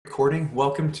recording.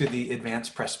 Welcome to the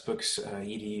Advanced Pressbooks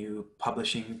EDU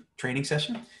publishing training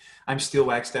session. I'm Steele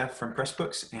Wagstaff from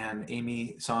Pressbooks, and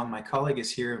Amy Song, my colleague,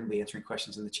 is here and will be answering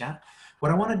questions in the chat.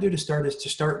 What I want to do to start is to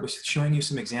start with showing you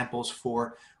some examples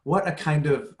for what a kind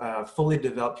of fully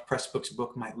developed Pressbooks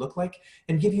book might look like,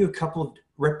 and give you a couple of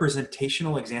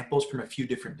representational examples from a few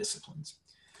different disciplines.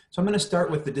 So I'm going to start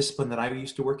with the discipline that I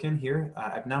used to work in here.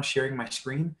 I'm now sharing my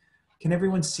screen. Can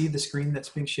everyone see the screen that's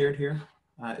being shared here?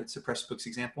 It's a Pressbooks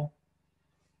example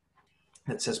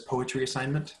that says poetry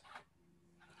assignment.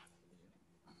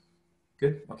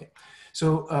 Good, okay.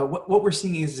 So what we're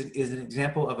seeing is an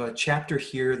example of a chapter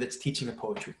here that's teaching a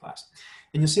poetry class.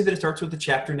 And you'll see that it starts with the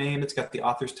chapter name, it's got the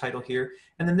author's title here,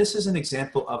 and then this is an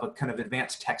example of a kind of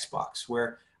advanced text box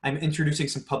where I'm introducing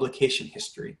some publication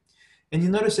history. And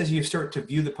you'll notice as you start to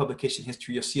view the publication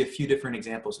history, you'll see a few different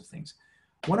examples of things.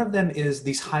 One of them is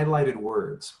these highlighted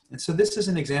words. And so this is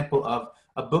an example of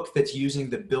a book that's using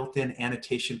the built-in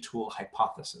annotation tool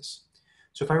Hypothesis.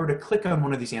 So if I were to click on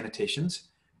one of these annotations,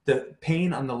 the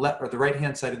pane on the left or the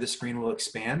right-hand side of the screen will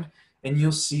expand, and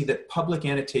you'll see that public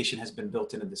annotation has been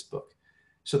built into this book.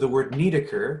 So the word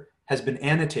Niedecker has been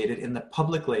annotated in the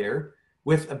public layer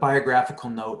with a biographical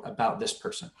note about this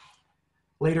person.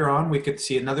 Later on, we could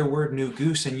see another word, new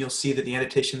goose, and you'll see that the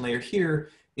annotation layer here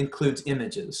includes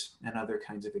images and other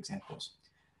kinds of examples.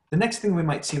 The next thing we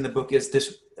might see in the book is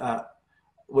this,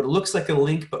 what looks like a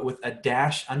link, but with a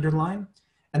dash underline.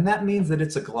 And that means that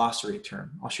it's a glossary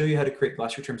term. I'll show you how to create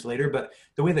glossary terms later, but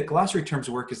the way that glossary terms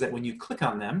work is that when you click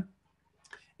on them,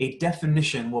 a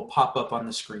definition will pop up on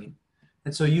the screen.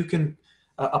 And so you can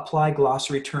apply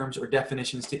glossary terms or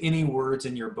definitions to any words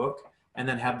in your book and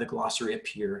then have the glossary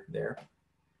appear there.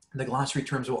 The glossary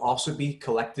terms will also be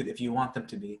collected, if you want them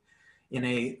to be, in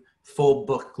a full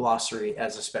book glossary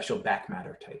as a special back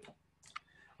matter type.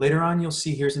 Later on, you'll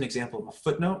see here's an example of a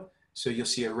footnote. So you'll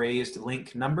see a raised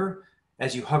link number.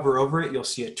 As you hover over it, you'll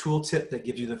see a tooltip that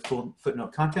gives you the full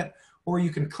footnote content, or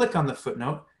you can click on the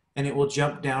footnote and it will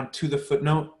jump down to the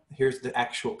footnote. Here's the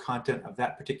actual content of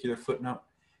that particular footnote.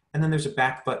 And then there's a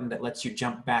back button that lets you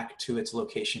jump back to its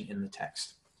location in the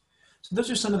text. So those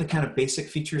are some of the kind of basic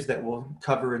features that we'll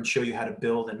cover and show you how to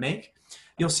build and make.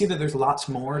 You'll see that there's lots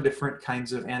more different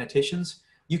kinds of annotations.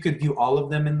 You could view all of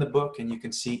them in the book, and you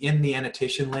can see in the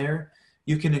annotation layer,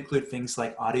 you can include things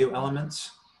like audio elements.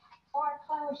 Or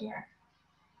closure.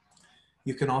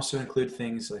 You can also include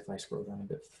things like, if I scroll down a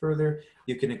bit further,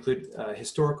 you can include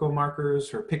historical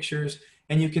markers or pictures,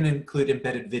 and you can include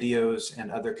embedded videos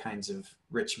and other kinds of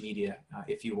rich media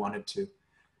if you wanted to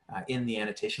in the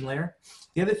annotation layer.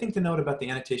 The other thing to note about the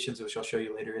annotations, which I'll show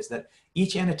you later, is that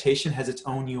each annotation has its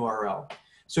own URL.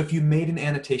 So if you made an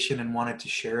annotation and wanted to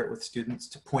share it with students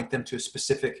to point them to a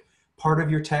specific part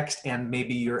of your text and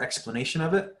maybe your explanation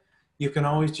of it, you can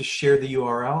always just share the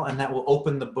URL, and that will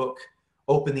open the book,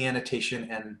 open the annotation,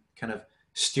 and kind of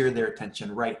steer their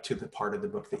attention right to the part of the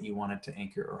book that you wanted to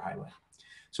anchor or highlight.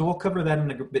 So we'll cover that in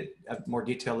a bit of more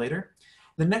detail later.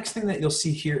 The next thing that you'll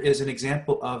see here is an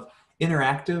example of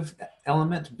interactive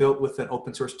element built with an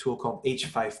open source tool called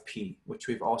H5P, which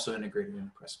we've also integrated in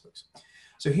Pressbooks.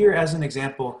 So here as an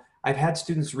example, I've had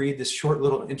students read this short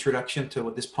little introduction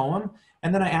to this poem,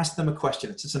 and then I asked them a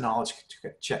question. It's just a knowledge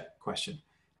check question.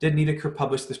 Did Niedecker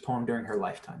publish this poem during her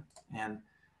lifetime? And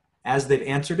as they've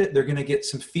answered it, they're gonna get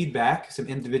some feedback, some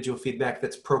individual feedback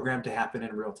that's programmed to happen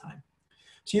in real time.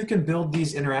 So you can build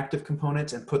these interactive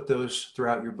components and put those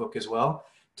throughout your book as well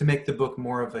to make the book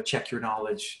more of a check your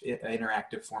knowledge,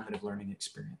 interactive, formative learning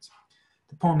experience.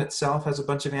 The poem itself has a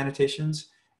bunch of annotations,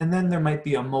 and then there might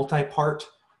be a multi-part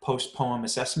post-poem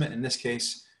assessment. In this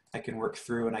case, I can work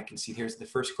through and I can see here's the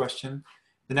first question.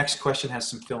 The next question has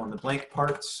some fill in the blank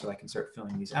parts, so I can start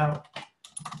filling these out.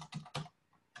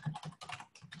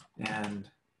 And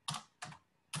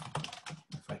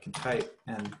if I can type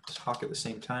and talk at the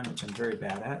same time, which I'm very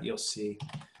bad at, you'll see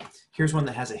here's one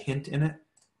that has a hint in it.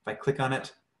 If I click on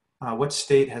it, what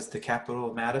state has the capital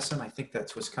of Madison? I think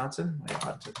that's Wisconsin. I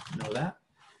ought to know that.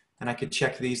 And I could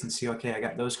check these and see, okay, I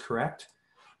got those correct.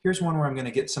 Here's one where I'm going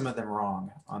to get some of them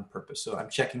wrong on purpose. So I'm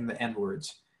checking the end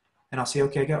words. And I'll say,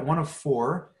 okay, I got 1 of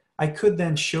 4. I could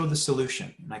then show the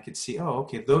solution. And I could see, oh,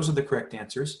 okay, those are the correct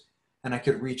answers. And I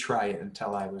could retry it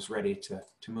until I was ready to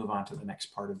move on to the next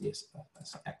part of this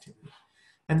activity.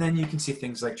 And then you can see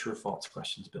things like true or false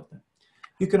questions built in.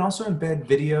 You can also embed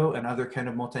video and other kind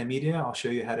of multimedia. I'll show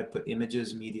you how to put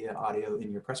images, media, audio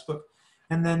in your Pressbook.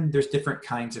 And then there's different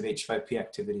kinds of H5P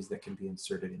activities that can be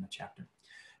inserted in a chapter.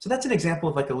 So that's an example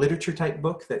of like a literature type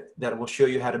book that will show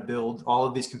you how to build all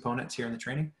of these components here in the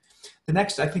training. The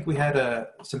next, I think we had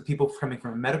some people coming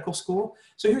from medical school.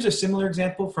 So here's a similar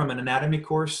example from an anatomy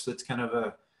course that's kind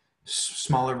of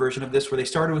smaller version of this where they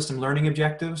started with some learning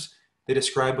objectives. They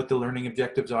describe what the learning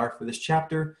objectives are for this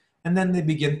chapter, and then they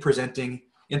begin presenting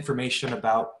information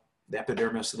about the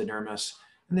epidermis, the dermis,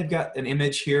 and they've got an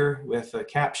image here with a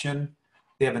caption.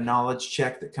 They have a knowledge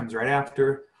check that comes right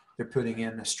after. They're putting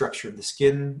in a structure of the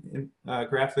skin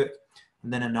graphic,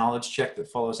 and then a knowledge check that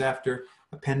follows after.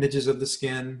 Appendages of the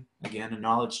skin, again, a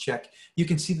knowledge check. You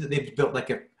can see that they've built like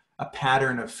a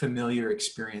pattern of familiar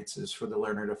experiences for the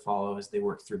learner to follow as they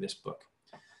work through this book.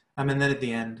 And then at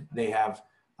the end, they have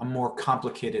a more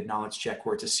complicated knowledge check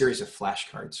where it's a series of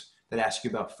flashcards that ask you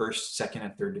about first, second,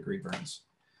 and third degree burns.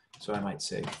 So I might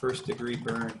say first degree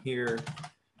burn here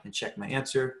and check my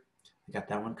answer. I got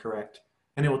that one correct.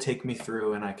 And it will take me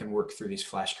through and I can work through these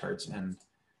flashcards. And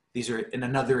these are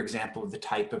another example of the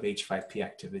type of H5P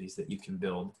activities that you can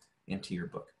build into your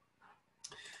book.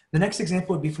 The next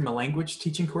example would be from a language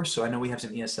teaching course. So I know we have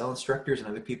some ESL instructors and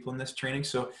other people in this training.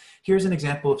 So here's an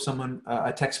example of someone,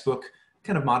 a textbook,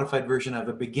 kind of modified version of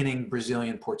a beginning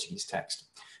Brazilian Portuguese text.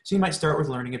 So you might start with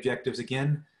learning objectives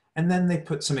again, and then they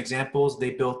put some examples.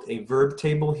 They built a verb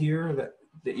table here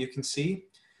that you can see.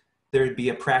 There'd be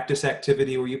a practice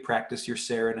activity where you practice your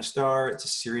Sarah and a star. It's a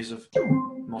series of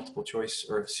multiple choice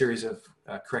or a series of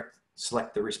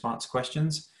select the response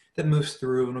questions that moves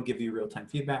through and will give you real-time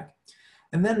feedback.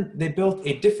 And then they built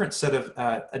a different set of,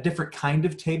 a different kind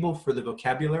of table for the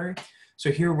vocabulary.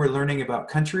 So here we're learning about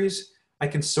countries. I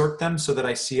can sort them so that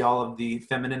I see all of the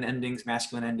feminine endings,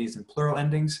 masculine endings, and plural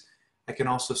endings. I can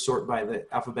also sort by the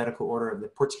alphabetical order of the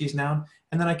Portuguese noun,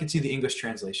 and then I can see the English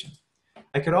translation.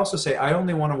 I could also say, I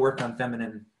only want to work on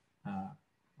feminine,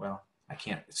 well, I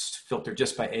can't filter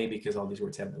just by A because all these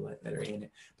words have the letter A in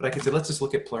it. But I could say, let's just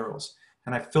look at plurals.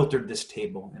 And I filtered this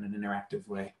table in an interactive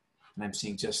way. And I'm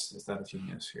seeing just Estados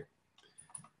Unidos here.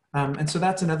 And so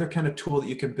that's another kind of tool that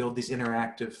you can build these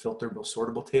interactive, filterable,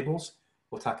 sortable tables.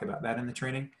 We'll talk about that in the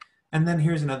training. And then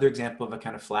here's another example of a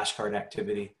kind of flashcard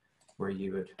activity where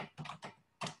you would,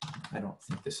 I don't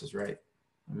think this is right,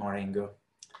 morango.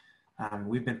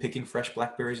 We've been picking fresh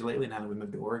blackberries lately now that we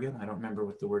moved to Oregon. I don't remember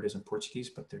what the word is in Portuguese,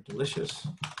 but they're delicious.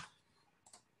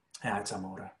 Yeah, it's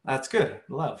amora. That's good,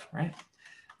 love, right?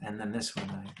 And then this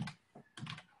one,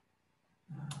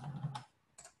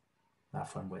 la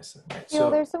frambuesa. Right, so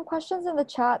there's some questions in the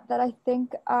chat that I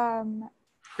think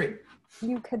great.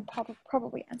 You could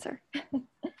probably answer.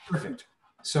 Perfect.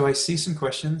 So I see some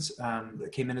questions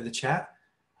that came into the chat.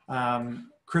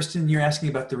 Kristen, you're asking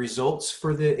about the results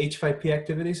for the H5P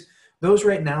activities. Those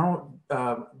right now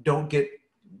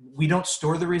we don't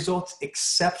store the results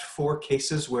except for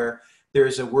cases where there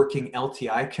is a working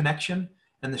LTI connection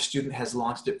and the student has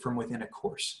launched it from within a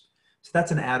course. So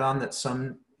that's an add-on that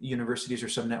some universities or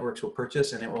some networks will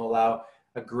purchase, and it will allow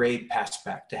a grade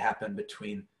passback to happen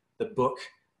between the book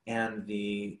and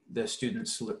the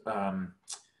student's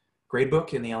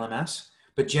gradebook in the LMS.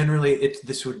 But generally,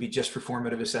 this would be just for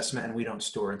formative assessment, and we don't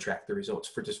store and track the results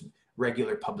for just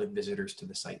regular public visitors to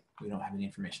the site. We don't have any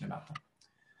information about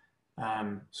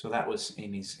them. So that was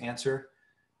Amy's answer.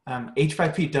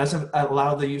 H5P does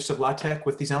allow the use of LaTeX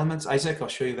with these elements. Isaac, I'll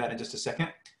show you that in just a second.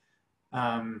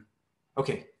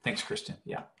 Okay, thanks, Kristen.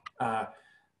 Yeah,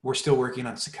 we're still working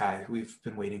on Sakai. We've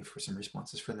been waiting for some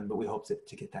responses from them, but we hope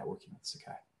to get that working with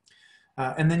Sakai.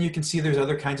 And then you can see there's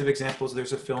other kinds of examples.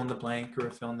 There's a fill in the blank or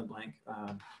a fill in the blank.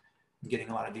 I'm getting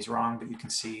a lot of these wrong, but you can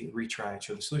see retry and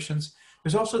show the solutions.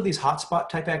 There's also these hotspot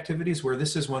type activities where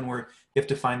this is one where you have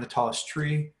to find the tallest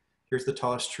tree. Here's the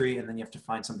tallest tree, and then you have to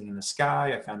find something in the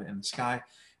sky. I found it in the sky.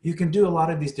 You can do a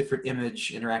lot of these different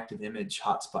interactive image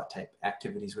hotspot type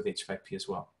activities with H5P as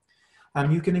well.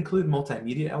 You can include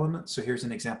multimedia elements. So here's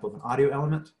an example of an audio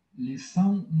element.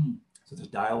 So there's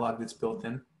dialogue that's built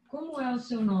in. Como é o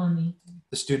seu nome?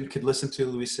 The student could listen to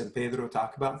Luis and Pedro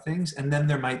talk about things, and then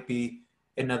there might be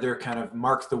another kind of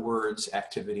mark the words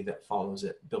activity that follows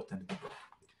it built into the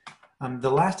book. The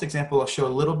last example I'll show a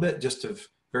little bit just of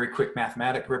very quick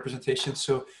mathematic representation.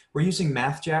 So we're using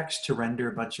MathJax to render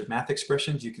a bunch of math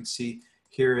expressions. You can see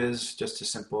here is just a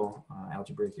simple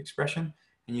algebraic expression,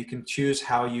 and you can choose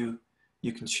how you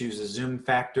can choose a zoom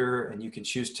factor, and you can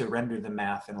choose to render the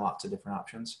math in lots of different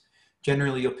options.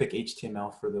 Generally, you'll pick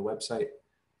HTML for the website,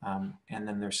 and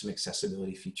then there's some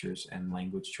accessibility features and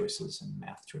language choices and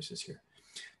math choices here.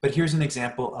 But here's an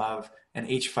example of an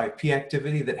H5P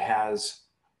activity that has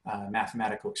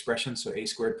mathematical expression. So a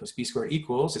squared plus b squared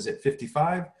equals, is it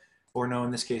 55? Or no,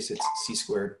 in this case, it's c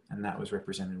squared, and that was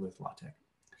represented with LaTeX.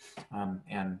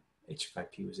 And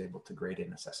H5P was able to grade it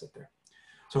and assess it there.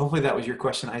 So hopefully that was your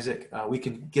question, Isaac. We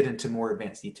can get into more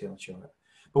advanced detail and show it.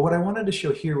 But what I wanted to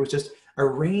show here was just a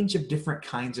range of different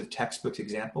kinds of textbook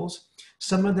examples.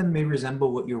 Some of them may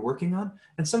resemble what you're working on,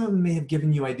 and some of them may have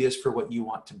given you ideas for what you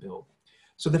want to build.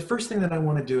 So the first thing that I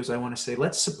want to do is I want to say,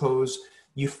 let's suppose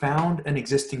you found an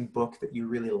existing book that you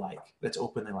really like that's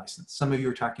openly licensed. Some of you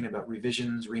are talking about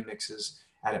revisions, remixes,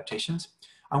 adaptations.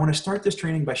 I want to start this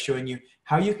training by showing you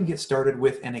how you can get started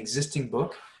with an existing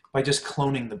book by just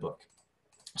cloning the book.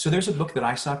 So there's a book that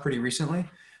I saw pretty recently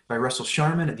by Russell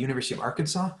Sharman at the University of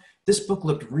Arkansas. This book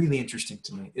looked really interesting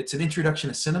to me. It's an introduction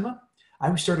to cinema.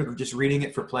 I started just reading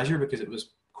it for pleasure because it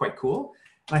was quite cool.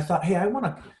 And I thought, hey,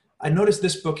 I noticed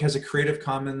this book has a Creative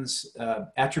Commons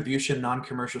attribution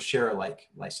non-commercial share-alike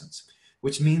license,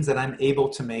 which means that I'm able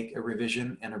to make a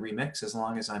revision and a remix as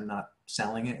long as I'm not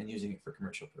selling it and using it for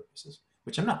commercial purposes,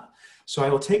 which I'm not. So I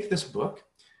will take this book,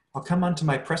 I'll come onto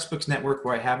my Pressbooks network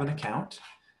where I have an account,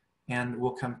 and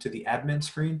we'll come to the admin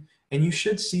screen, and you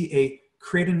should see a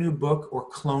create a new book or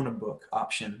clone a book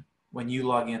option when you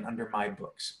log in under My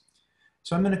Books.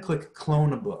 So I'm going to click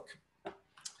Clone a Book.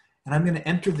 And I'm going to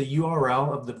enter the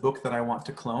URL of the book that I want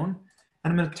to clone.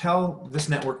 And I'm going to tell this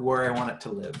network where I want it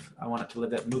to live. I want it to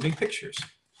live at Moving Pictures.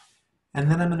 And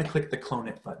then I'm going to click the Clone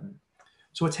It button.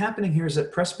 So what's happening here is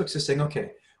that Pressbooks is saying,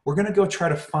 okay, we're going to go try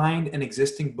to find an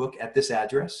existing book at this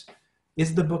address.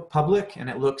 Is the book public? And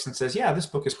it looks and says, yeah, this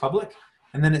book is public.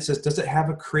 And then it says, does it have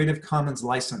a Creative Commons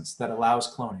license that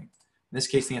allows cloning? In this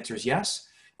case, the answer is yes.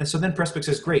 And so then Pressbooks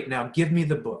says, great, now give me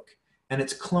the book. And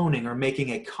it's cloning or making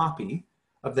a copy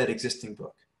of that existing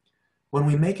book. When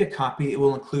we make a copy, it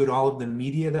will include all of the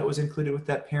media that was included with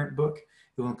that parent book.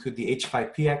 It will include the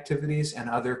H5P activities and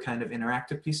other kind of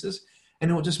interactive pieces.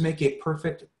 And it will just make a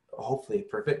perfect, hopefully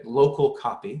perfect, local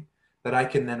copy that I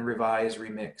can then revise,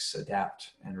 remix,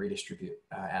 adapt, and redistribute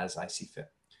as I see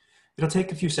fit. It'll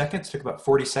take a few seconds, took about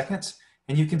 40 seconds,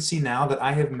 and you can see now that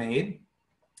I have made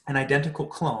an identical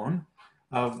clone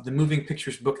of the Moving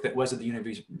Pictures book that was at the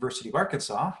University of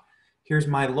Arkansas. Here's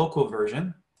my local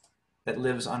version that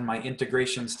lives on my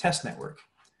integrations test network.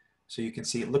 So you can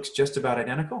see it looks just about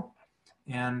identical.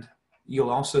 And you'll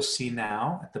also see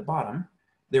now at the bottom,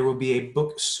 there will be a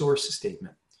book source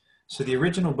statement. So the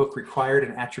original book required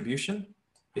an attribution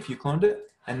if you cloned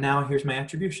it, and now here's my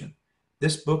attribution.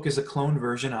 This book is a cloned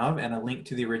version of and a link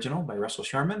to the original by Russell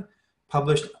Sharman,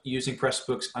 published using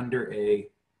Pressbooks under a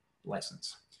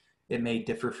license. It may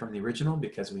differ from the original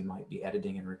because we might be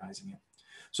editing and revising it.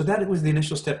 So that was the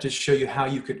initial step to show you how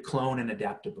you could clone and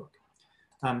adapt a book.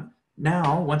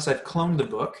 Now, once I've cloned the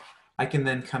book, I can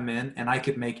then come in and I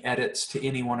could make edits to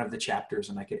any one of the chapters,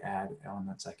 and I could add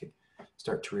elements. I could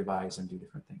start to revise and do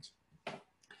different things.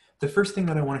 The first thing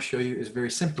that I want to show you is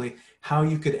very simply how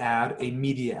you could add a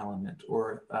media element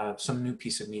or some new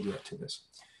piece of media to this.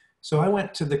 So I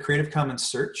went to the Creative Commons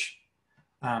search,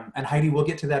 and Heidi, we'll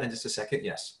get to that in just a second,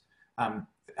 yes.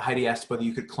 Heidi asked whether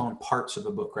you could clone parts of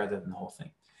a book rather than the whole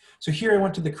thing. So here I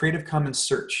went to the Creative Commons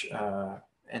search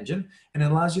engine, and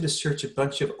it allows you to search a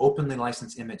bunch of openly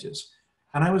licensed images.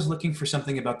 And I was looking for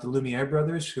something about the Lumiere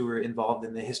brothers who were involved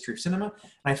in the history of cinema.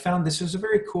 And I found this was a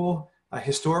very cool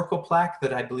historical plaque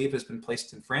that I believe has been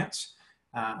placed in France,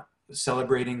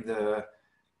 celebrating the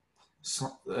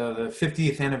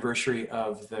 50th anniversary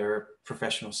of their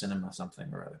professional cinema, something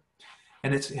or other.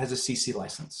 And it has a CC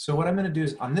license. So what I'm going to do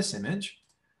is on this image,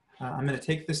 I'm going to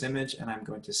take this image and I'm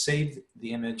going to save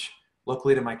the image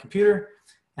locally to my computer.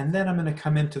 And then I'm going to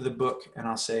come into the book and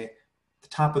I'll say, the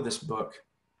top of this book,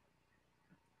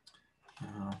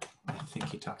 I think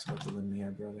he talks about the Lumiere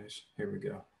brothers. Here we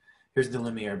go. Here's the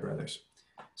Lumiere brothers.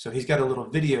 So he's got a little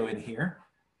video in here,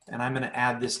 and I'm going to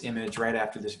add this image right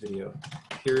after this video.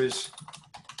 Here's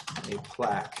a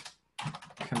plaque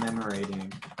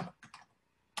commemorating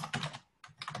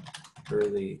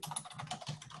early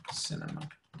cinema.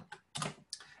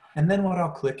 And then what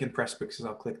I'll click in Pressbooks is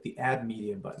I'll click the Add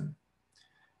Media button.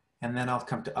 And then I'll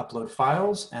come to Upload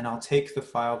Files, and I'll take the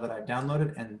file that I've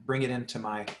downloaded and bring it into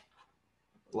my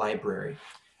library.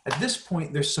 At this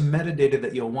point, there's some metadata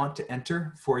that you'll want to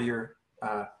enter for your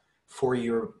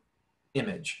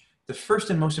image. The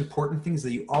first and most important thing is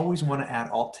that you always want to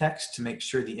add alt text to make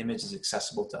sure the image is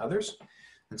accessible to others.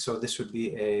 And so this would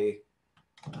be a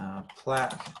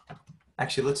plaque.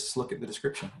 Actually, let's just look at the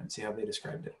description and see how they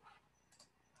described it.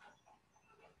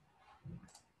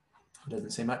 It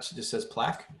doesn't say much, it just says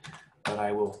plaque, but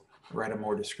I will write a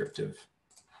more descriptive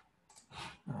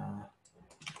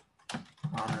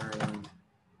honoring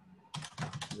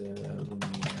the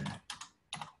Lumiere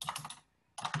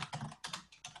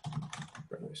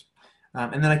brothers.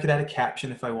 And then I could add a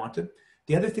caption if I wanted.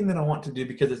 The other thing that I want to do,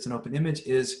 because it's an open image,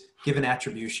 is give an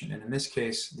attribution. And in this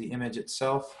case, the image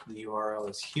itself, the URL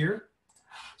is here.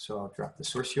 So I'll drop the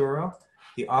source URL.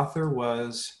 The author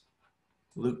was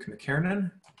Luke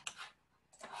McKernan.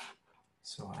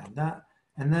 So I'll add that.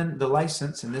 And then the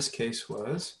license in this case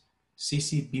was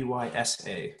CC BY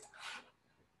SA.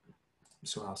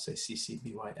 So I'll say CC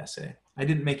BY SA. I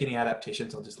didn't make any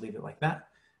adaptations, I'll just leave it like that.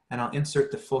 And I'll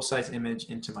insert the full-size image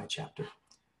into my chapter.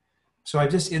 So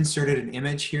I've just inserted an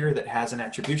image here that has an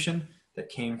attribution that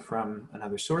came from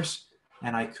another source,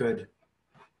 and I could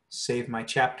save my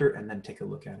chapter and then take a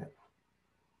look at it.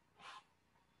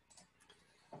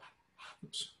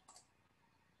 Oops.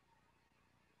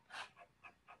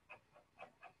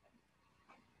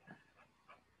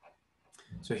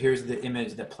 So here's the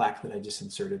image, the plaque that I just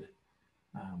inserted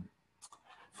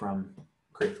from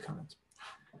Creative Commons.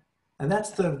 And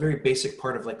that's the very basic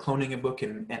part of like cloning a book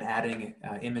and adding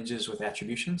images with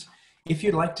attributions. If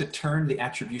you'd like to turn the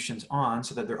attributions on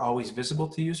so that they're always visible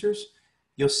to users,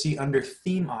 you'll see under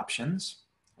theme options,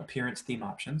 appearance theme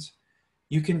options,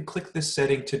 you can click this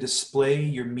setting to display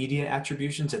your media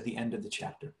attributions at the end of the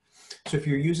chapter. So if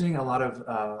you're using a lot of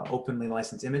openly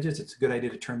licensed images, it's a good idea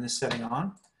to turn this setting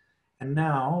on. And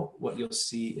now what you'll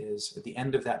see is at the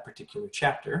end of that particular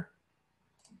chapter,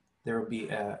 there will be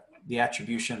the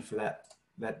attribution for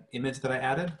that image that I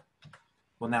added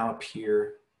will now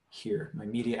appear here, my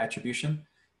media attribution.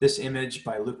 This image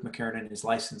by Luke McKernan is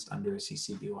licensed under a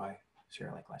CC BY share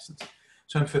alike license.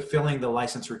 So I'm fulfilling the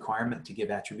license requirement to give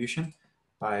attribution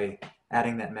by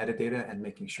adding that metadata and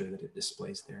making sure that it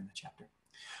displays there in the chapter.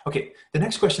 Okay, the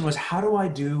next question was, how do I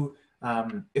do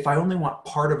if I only want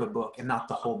part of a book and not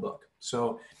the whole book?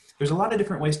 So there's a lot of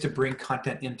different ways to bring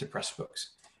content into Pressbooks.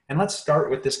 And let's start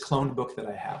with this cloned book that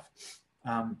I have.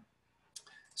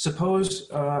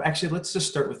 Actually, let's just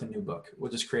start with a new book.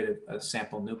 We'll just create a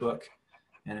sample new book,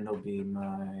 and it'll be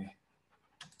my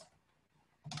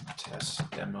test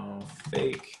demo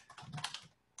fake.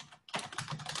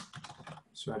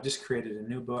 So I've just created a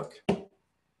new book.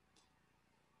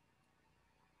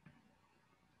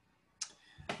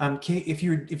 Kate, if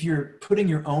you're putting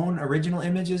your own original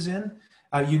images in,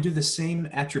 you do the same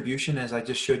attribution as I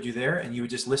just showed you there, and you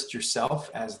would just list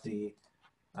yourself as the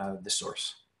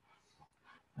source.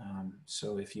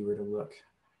 So if you were to look,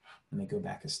 let me go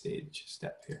back a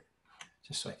step here,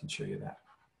 just so I can show you that.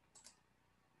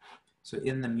 So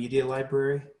in the media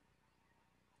library,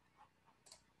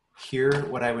 here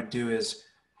what I would do is,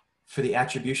 for the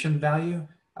attribution value,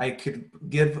 I could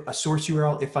give a source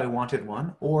URL if I wanted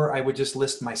one, or I would just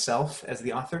list myself as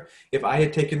the author. If I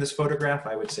had taken this photograph,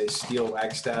 I would say Steele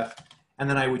Wagstaff, and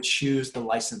then I would choose the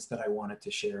license that I wanted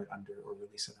to share it under or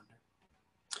release it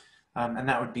under. And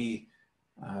that would be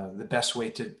the best way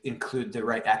to include the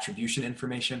right attribution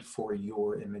information for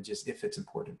your images if it's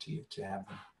important to you to have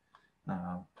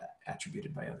them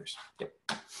attributed by others. Yep.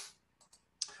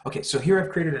 Okay, so here I've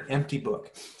created an empty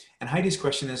book. And Heidi's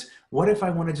question is, what if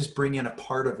I want to just bring in a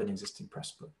part of an existing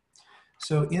Pressbook?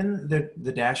 So in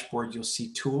the dashboard, you'll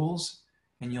see tools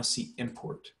and you'll see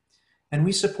import. And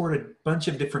we support a bunch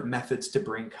of different methods to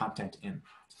bring content in.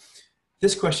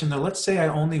 This question though, let's say I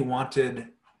only wanted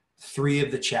 3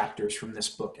 of the chapters from this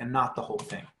book and not the whole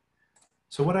thing.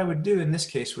 So what I would do in this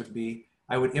case would be,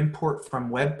 I would import from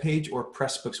web page or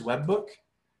Pressbooks webbook,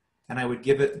 and I would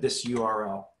give it this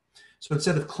URL. So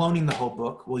instead of cloning the whole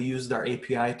book, we'll use our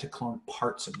API to clone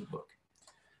parts of the book.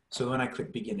 So when I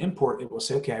click begin import, it will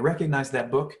say, okay, I recognize that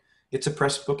book. It's a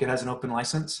Pressbook, it has an open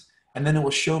license. And then it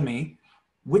will show me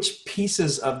which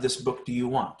pieces of this book do you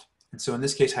want? And so in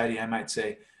this case, Heidi, I might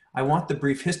say, I want the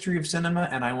brief history of cinema,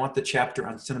 and I want the chapter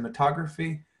on cinematography,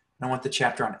 and I want the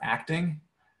chapter on acting,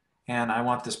 and I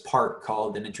want this part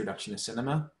called an introduction to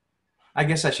cinema. I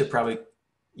guess I should probably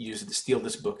steal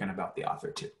this book and about the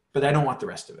author too, but I don't want the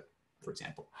rest of it, for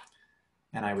example.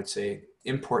 And I would say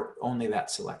import only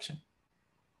that selection.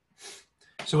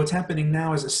 So what's happening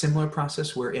now is a similar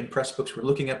process where in Pressbooks, we're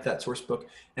looking up that source book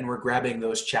and we're grabbing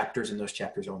those chapters and those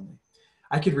chapters only.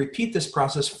 I could repeat this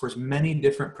process for as many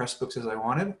different Pressbooks as I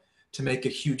wanted to make a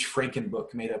huge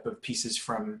Frankenbook made up of pieces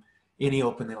from any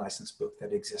openly licensed book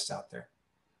that exists out there.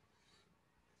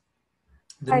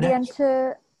 Heidi,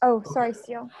 sorry,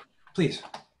 Steele. Please.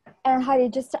 And Heidi,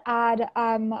 just to add,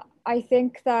 I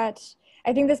think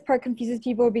this part confuses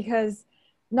people because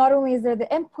not only is there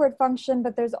the import function,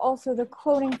 but there's also the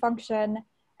cloning function,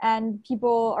 and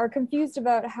people are confused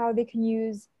about how they can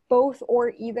use both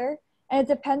or either. And it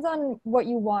depends on what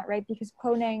you want, right? Because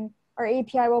cloning, our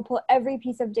API will pull every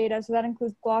piece of data. So that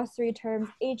includes glossary terms,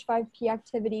 H5P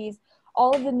activities,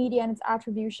 all of the media and its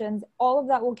attributions, all of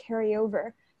that will carry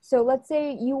over. So let's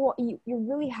say you're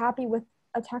really happy with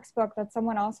a textbook that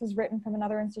someone else has written from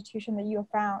another institution that you have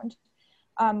found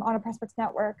on a Pressbooks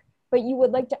network. but you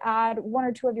would like to add 1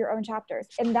 or 2 of your own chapters.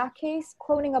 In that case,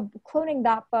 cloning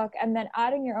that book and then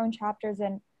adding your own chapters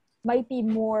in might be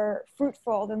more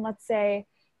fruitful than, let's say,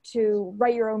 to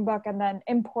write your own book and then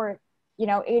import,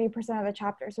 80% of the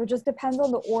chapters. So it just depends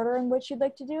on the order in which you'd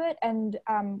like to do it and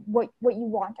what you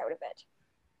want out of it.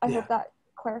 I hope that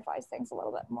clarifies things a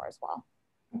little bit more as well.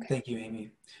 Okay. Thank you,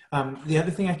 Amy. The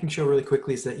other thing I can show really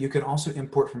quickly is that you can also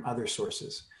import from other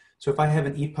sources. So if I have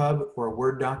an EPUB or a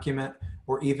Word document,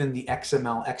 or even the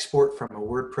XML export from a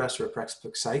WordPress or a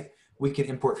Pressbooks site, we can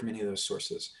import from any of those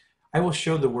sources. I will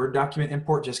show the Word document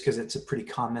import just because it's a pretty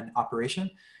common operation.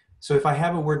 So if I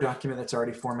have a Word document that's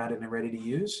already formatted and ready to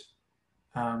use,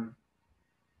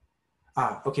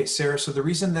 okay, Sarah, so the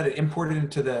reason that it imported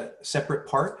into the separate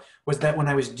part was that when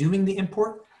I was doing the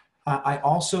import, I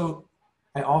also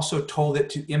told it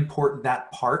to import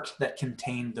that part that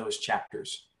contained those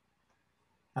chapters.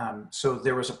 So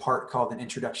there was a part called an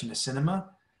Introduction to Cinema.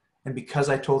 And because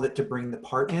I told it to bring the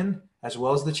part in, as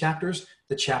well as the chapters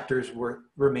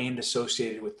remained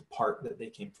associated with the part that they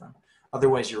came from.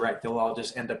 Otherwise, you're right, they'll all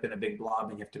just end up in a big blob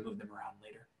and you have to move them around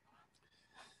later.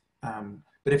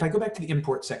 But if I go back to the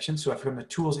import section, so if I'm a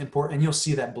tools import, and you'll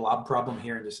see that blob problem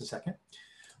here in just a second.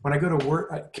 When I go to Word,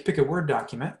 I pick a Word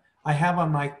document, I have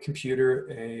on my computer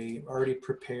a already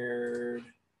prepared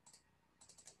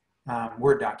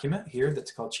Word document here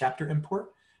that's called chapter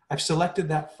import. I've selected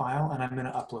that file and I'm going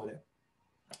to upload it.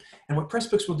 And what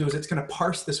Pressbooks will do is it's going to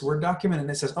parse this Word document and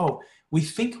it says, oh, we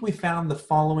think we found the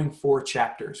following 4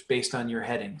 chapters based on your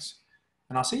headings.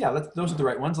 And I'll say, yeah, those are the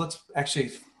right ones. Let's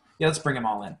bring them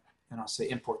all in. And I'll say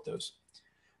import those.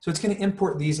 So it's going to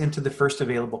import these into the first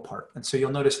available part. And so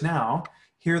you'll notice now,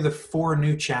 here are the 4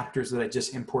 new chapters that I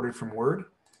just imported from Word.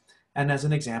 And as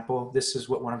an example, this is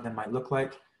what one of them might look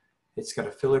like. It's got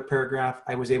a filler paragraph.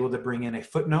 I was able to bring in a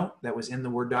footnote that was in the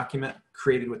Word document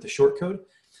created with the shortcode.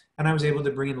 And I was able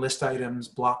to bring in list items,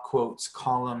 block quotes,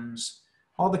 columns,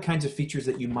 all the kinds of features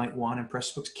that you might want in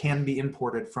Pressbooks can be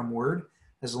imported from Word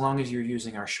as long as you're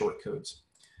using our shortcodes.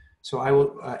 So I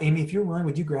will, Amy, if you're willing,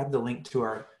 would you grab the link to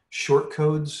our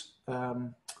shortcodes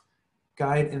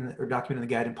guide or document in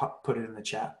the guide and put it in the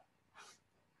chat?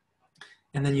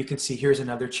 And then you can see here's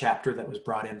another chapter that was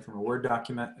brought in from a Word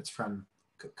document. It's from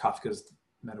Kafka's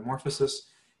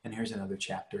Metamorphosis, and here's another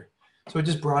chapter. So it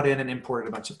just brought in and imported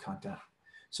a bunch of content.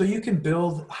 So you can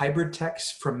build hybrid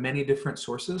text from many different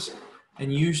sources,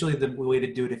 and usually the way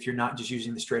to do it, if you're not just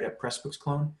using the straight up Pressbooks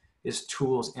clone, is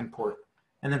tools import,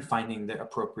 and then finding the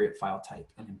appropriate file type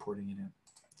and importing it in.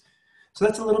 So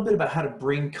that's a little bit about how to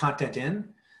bring content in.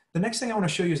 The next thing I want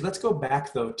to show you is, let's go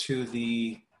back though to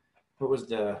the, what was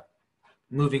the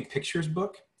moving pictures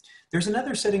book. There's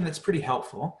another setting that's pretty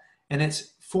helpful, and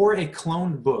it's for a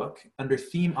cloned book under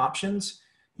theme options.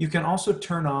 You can also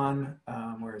turn on,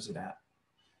 where is it at?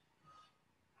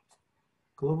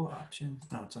 Global options,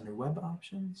 no, it's under web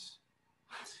options.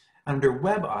 Under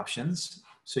web options,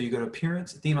 so you go to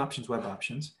appearance, theme options, web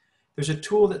options, there's a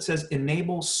tool that says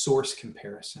enable source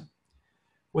comparison.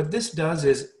 What this does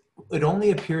is it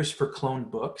only appears for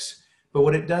cloned books, but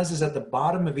what it does is at the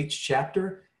bottom of each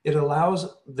chapter, it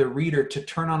allows the reader to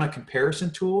turn on a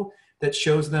comparison tool that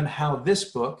shows them how this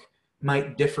book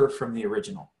might differ from the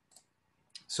original.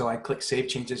 So I click Save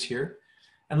Changes here.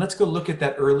 And let's go look at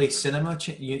that early cinema.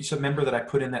 So remember that I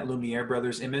put in that Lumiere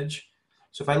Brothers image.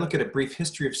 So if I look at a brief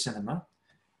history of cinema,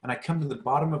 and I come to the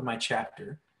bottom of my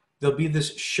chapter, there'll be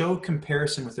this show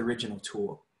comparison with original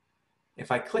tool.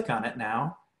 If I click on it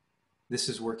now, this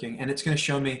is working, and it's going to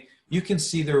show me, you can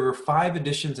see there were 5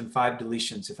 additions and 5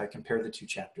 deletions if I compare the 2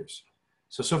 chapters.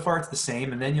 So far it's the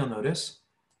same, and then you'll notice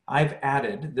I've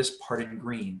added this part in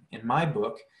green. In my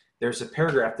book, there's a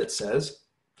paragraph that says,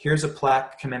 here's a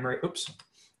plaque commemorate, oops,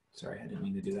 sorry, I didn't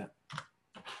mean to do that.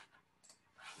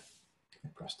 I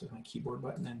pressed my keyboard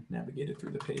button and navigated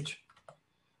through the page.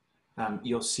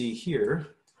 You'll see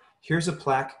here, here's a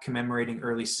plaque commemorating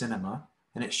early cinema,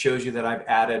 and it shows you that I've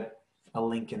added a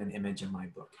link and an image in my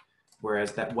book,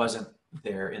 whereas that wasn't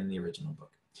there in the original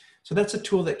book. So that's a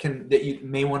tool that you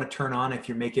may want to turn on if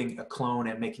you're making a clone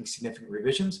and making significant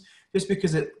revisions, just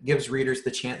because it gives readers the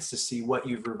chance to see what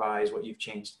you've revised, what you've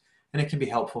changed, and it can be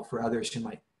helpful for others who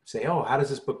might say, oh, how does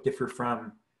this book differ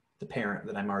from the parent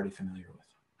that I'm already familiar with?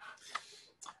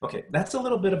 Okay, that's a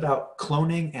little bit about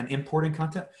cloning and importing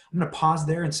content. I'm going to pause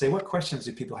there and say, what questions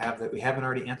do people have that we haven't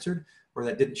already answered or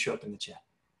that didn't show up in the chat?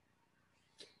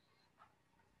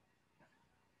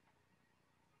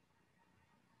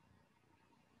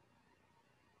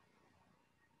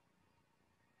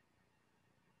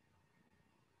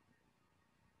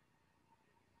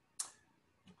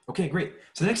 Okay, great.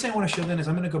 So the next thing I want to show then is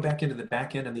I'm going to go back into the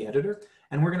back end of the editor,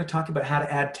 and we're going to talk about how to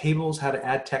add tables, how to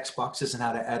add text boxes, and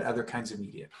how to add other kinds of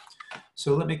media.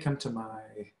 So let me come to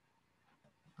the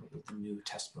new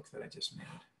test book that I just made.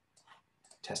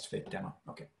 Test Fake Demo.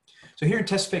 Okay. So here in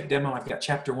Test Fake Demo, I've got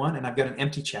chapter 1, and I've got an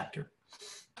empty chapter.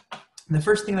 And the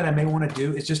first thing that I may want to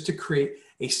do is just to create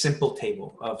a simple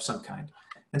table of some kind.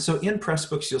 And so in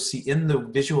Pressbooks, you'll see in the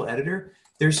visual editor,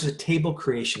 there's a table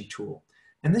creation tool.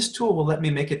 And this tool will let me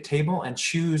make a table and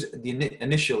choose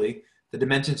initially the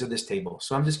dimensions of this table.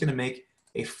 So I'm just going to make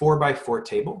a 4x4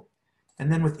 table.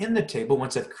 And then within the table,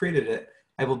 once I've created it,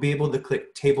 I will be able to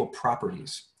click Table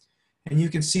Properties. And you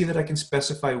can see that I can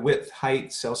specify width,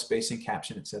 height, cell spacing,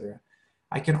 caption, etc.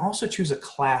 I can also choose a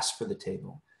class for the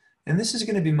table. And this is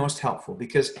going to be most helpful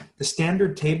because the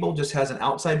standard table just has an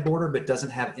outside border but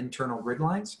doesn't have internal grid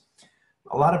lines.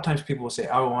 A lot of times people will say,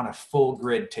 oh, I want a full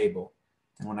grid table.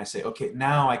 And when I say, okay,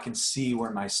 now I can see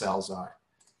where my cells are.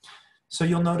 So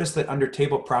you'll notice that under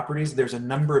table properties, there's a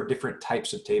number of different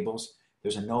types of tables.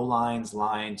 There's a no lines,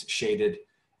 lines, shaded.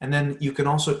 And then you can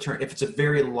also turn, if it's a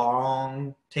very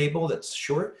long table that's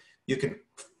short, you can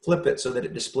flip it so that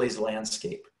it displays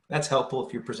landscape. That's helpful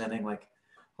if you're presenting like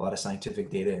a lot of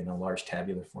scientific data in a large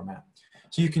tabular format.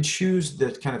 So you can choose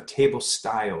the kind of table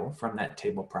style from that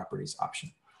table properties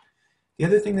option. The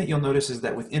other thing that you'll notice is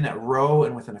that within a row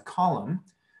and within a column,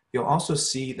 you'll also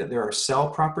see that there are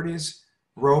cell properties,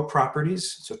 row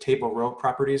properties, so table row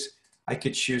properties. I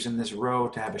could choose in this row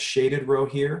to have a shaded row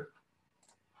here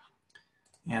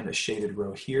and a shaded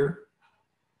row here.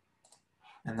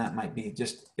 And that might be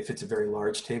just, if it's a very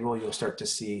large table, you'll start to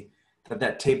see that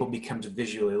that table becomes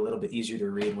visually a little bit easier to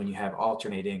read when you have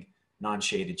alternating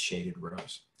non-shaded, shaded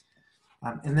rows.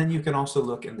 And then you can also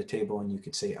look in the table and you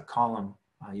could say a column.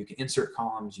 You can insert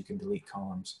columns, you can delete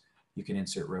columns, you can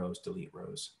insert rows, delete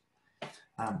rows.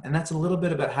 And that's a little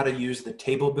bit about how to use the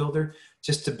table builder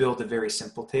just to build a very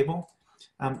simple table.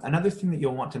 Another thing that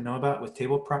you'll want to know about with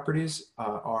table properties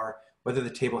are whether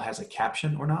the table has a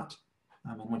caption or not.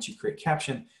 And once you create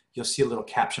caption, you'll see a little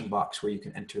caption box where you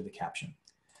can enter the caption.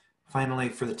 Finally,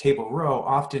 for the table row,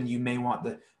 often you may want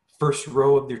the first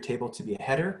row of your table to be a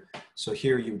header. So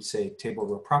here you would say table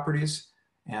row properties.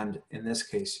 And in this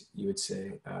case, you would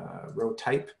say row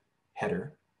type,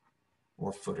 header,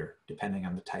 or footer, depending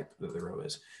on the type that the row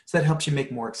is. So that helps you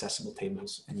make more accessible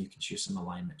tables, and you can choose some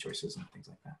alignment choices and things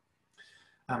like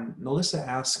that. Melissa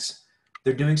asks,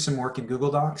 they're doing some work in Google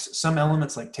Docs. Some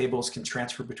elements like tables can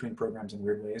transfer between programs in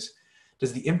weird ways.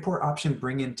 Does the import option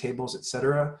bring in tables,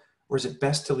 etc., or is it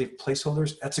best to leave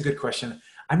placeholders? That's a good question.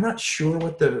 I'm not sure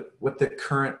what the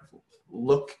current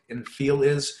look and feel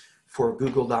is for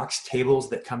Google Docs tables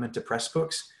that come into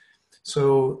Pressbooks.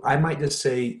 So I might just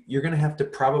say, you're gonna have to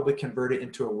probably convert it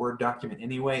into a Word document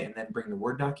anyway and then bring the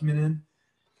Word document in.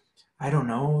 I don't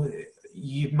know,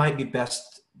 you might be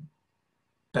best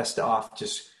off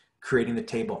just creating the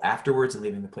table afterwards and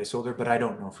leaving the placeholder, but I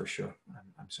don't know for sure.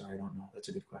 I'm sorry, I don't know, that's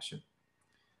a good question.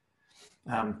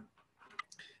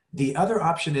 The other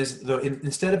option is, though,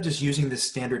 instead of just using this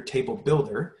standard table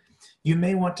builder, you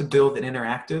may want to build an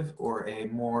interactive or a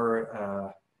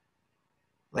more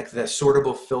like the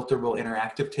sortable, filterable,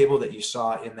 interactive table that you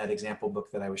saw in that example book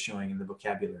that I was showing in the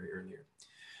vocabulary earlier.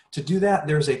 To do that,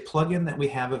 there's a plugin that we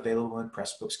have available in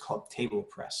Pressbooks called Table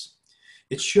Press.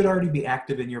 It should already be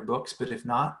active in your books, but if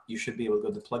not, you should be able to go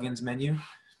to the plugins menu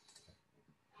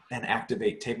and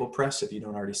activate Table Press if you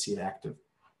don't already see it active.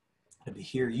 It'll be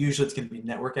here. Usually it's going to be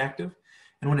network active.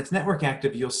 And when it's network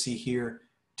active, you'll see here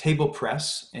Table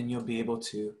Press, and you'll be able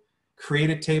to create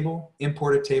a table,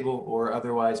 import a table, or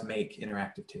otherwise make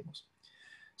interactive tables.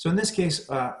 So in this case,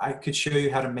 I could show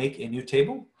you how to make a new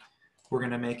table. We're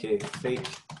going to make a fake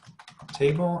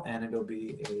table, and it'll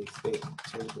be a fake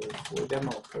table for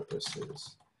demo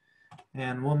purposes.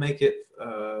 And we'll make it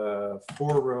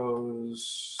 4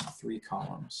 rows, 3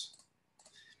 columns.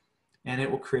 And it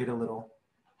will create a little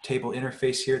table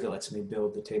interface here that lets me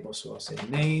build the table. So I'll say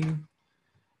name,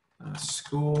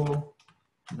 school,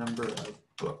 number of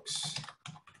books.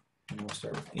 And we'll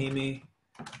start with Amy.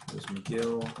 There's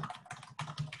McGill.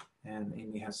 And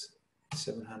Amy has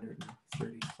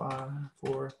 735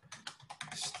 for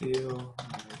Steele,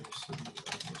 University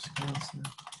of Wisconsin.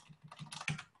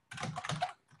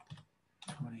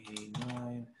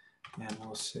 29. And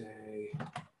we'll say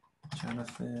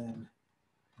Jonathan,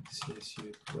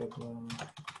 CSU Pueblo,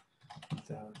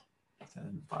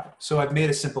 2005. So I've made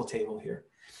a simple table here.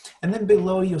 And then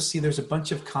below you'll see there's a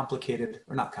bunch of complicated,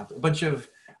 or not complicated, a bunch of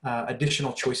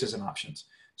additional choices and options.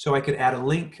 So I could add a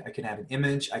link, I could add an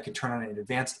image, I could turn on an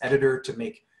advanced editor to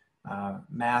make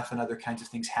math and other kinds of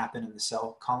things happen in the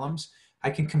cell columns. I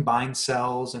can combine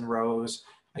cells and rows.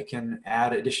 I can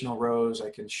add additional rows. I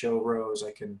can show rows.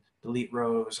 I can delete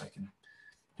rows. I can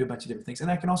do a bunch of different things. And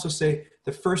I can also say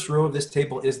the first row of this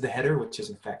table is the header, which is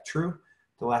in fact true.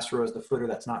 The last row is the footer.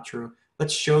 That's not true.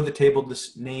 Let's show the table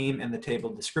name and the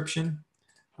table description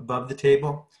above the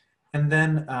table. And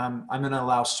then I'm going to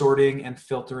allow sorting and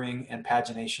filtering and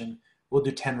pagination. We'll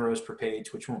do 10 rows per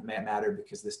page, which won't matter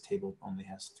because this table only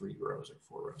has 3 rows or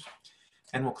 4 rows.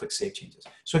 And we'll click Save Changes.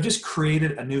 So I've just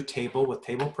created a new table with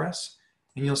TablePress,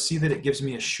 and you'll see that it gives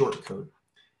me a shortcode.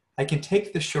 I can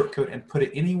take this shortcode and put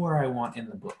it anywhere I want in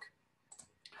the book.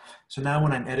 So now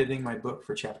when I'm editing my book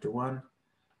for chapter 1,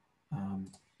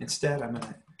 instead I'm going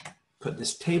to put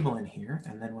this table in here,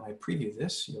 and then when I preview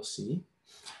this, you'll see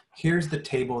here's the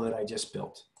table that I just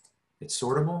built. It's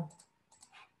sortable,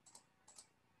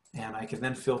 and I can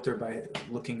then filter by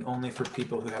looking only for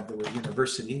people who have the word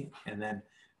university, and then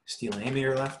Steele and Amy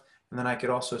are left. And then I could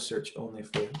also search only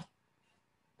for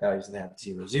values that have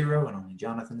 0, 0, and only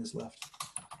Jonathan is left.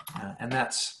 And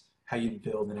that's how you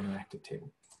build an interactive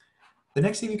table. The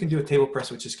next thing you can do with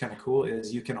TablePress, which is kind of cool,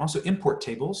 is you can also import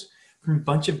tables from a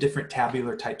bunch of different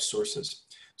tabular type sources.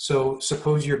 So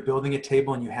suppose you're building a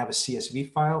table and you have a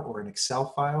CSV file or an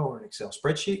Excel file or an Excel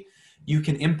spreadsheet. You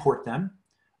can import them,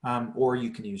 or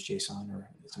you can use JSON or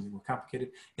something more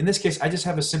complicated. In this case, I just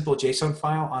have a simple JSON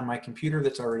file on my computer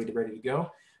that's already ready to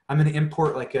go. I'm going to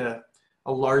import like a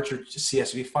larger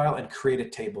CSV file and create a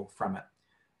table from it.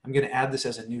 I'm going to add this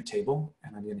as a new table,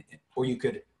 and I'm going to, or you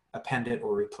could append it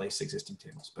or replace existing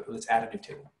tables, but let's add a new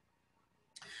table.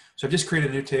 So I've just created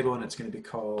a new table, and it's going to be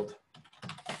called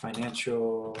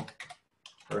financial,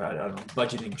 or I don't know,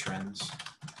 budgeting trends.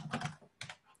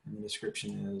 And the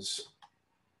description is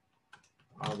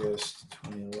August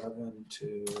 2011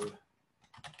 to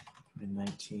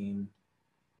 2019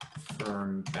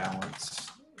 firm balance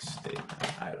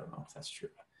statement. I don't know if that's true.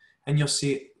 And you'll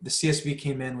see the CSV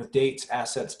came in with dates,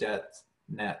 assets, debt,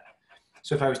 net.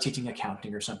 So if I was teaching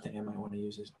accounting or something, I might want to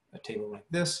use a table like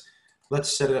this.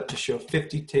 Let's set it up to show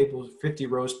 50 tables, 50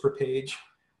 rows per page,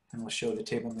 and we'll show the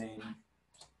table name,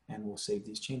 and we'll save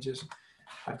these changes.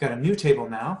 I've got a new table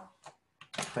now.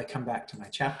 If I come back to my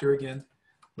chapter again,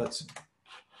 let's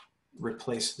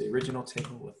replace the original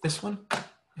table with this one,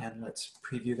 and let's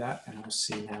preview that, and we'll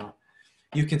see now.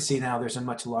 You can see now there's a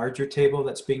much larger table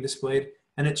that's being displayed,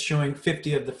 and it's showing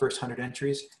 50 of the first 100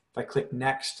 entries. If I click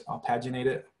next, I'll paginate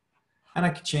it, and I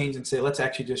could change and say, let's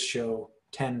actually just show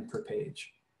 10 per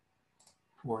page,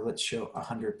 or let's show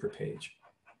 100 per page.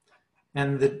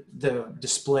 And the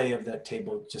display of that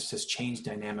table just has changed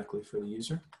dynamically for the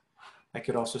user. I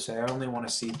could also say, I only want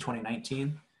to see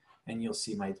 2019, and you'll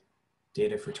see my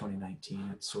data for 2019.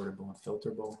 It's sortable and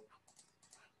filterable.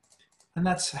 And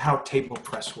that's how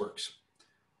TablePress works.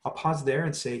 I'll pause there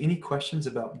and say, any questions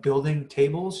about building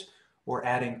tables or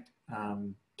adding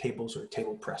tables or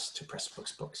TablePress to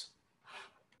Pressbooks books?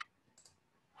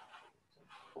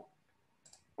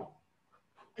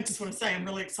 I just want to say I'm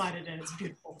really excited and it's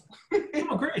beautiful.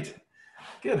 Oh, great.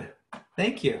 Good.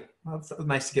 Thank you. Well, it's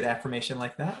nice to get affirmation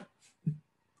like that.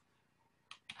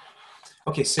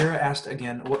 Okay, Sarah asked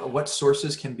again, what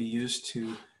sources can be used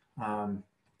to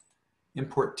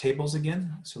import tables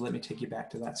again? So let me take you back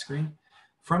to that screen.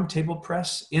 From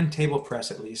TablePress, in TablePress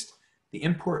at least, the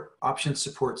import option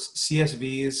supports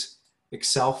CSVs,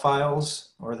 Excel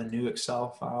files, or the new Excel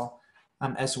file,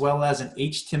 as well as an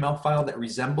HTML file that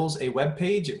resembles a web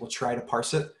page. It will try to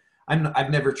parse it.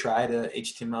 I've never tried a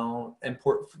HTML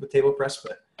import with TablePress,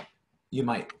 but you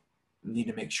might need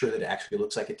to make sure that it actually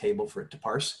looks like a table for it to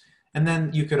parse. And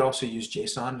then you could also use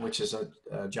JSON, which is a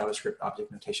JavaScript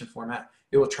object notation format.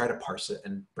 It will try to parse it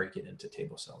and break it into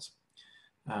table cells.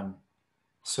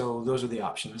 So those are the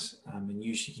options. And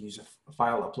you can use a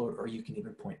file upload, or you can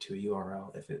even point to a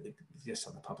URL if it exists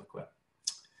on the public web.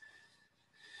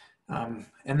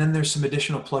 And then there's some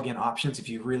additional plugin options. If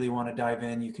you really want to dive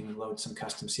in, you can load some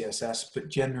custom CSS, but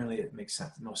generally it makes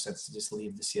most sense to just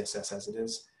leave the CSS as it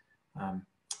is.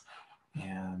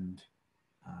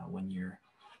 When you're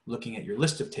looking at your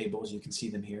list of tables, you can see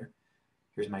them here.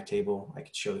 Here's my table. I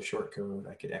could show the shortcode.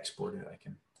 I could export it. I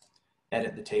can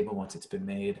edit the table once it's been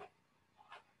made.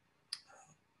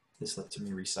 This lets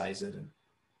me resize it. And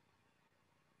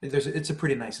it's a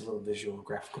pretty nice little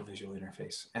graphical visual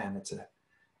interface, and it's a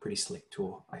pretty slick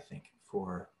tool, I think,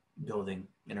 for building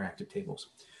interactive tables.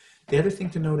 The other thing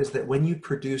to note is that when you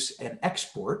produce an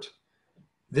export,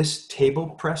 this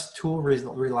TablePress tool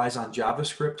relies on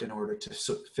JavaScript in order to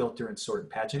filter and sort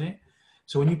and paginate.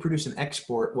 So when you produce an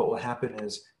export, what will happen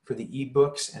is for the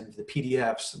ebooks and the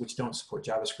PDFs, which don't support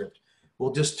JavaScript,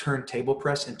 we'll just turn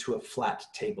TablePress into a flat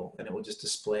table, and it will just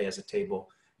display as a table.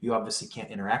 You obviously can't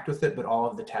interact with it, but all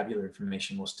of the tabular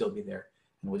information will still be there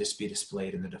and will just be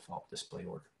displayed in the default display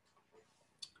order.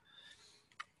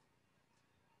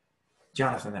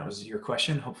 Jonathan, that was your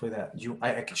question. Hopefully that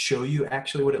I could show you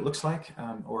actually what it looks like,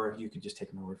 or you could just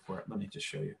take my word for it. Let me just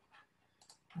show you.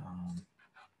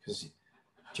 Because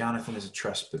Jonathan is a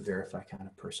trust but verify kind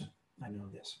of person. I know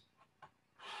this.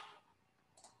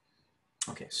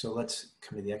 Okay, so let's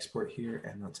come to the export here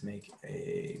and let's make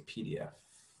a PDF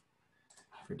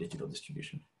for digital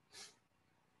distribution.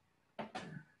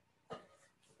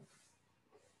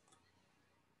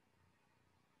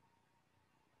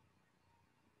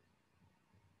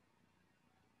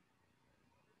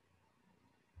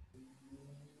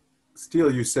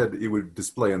 Steele, you said it would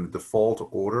display in the default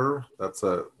order. That's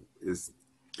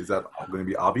is that going to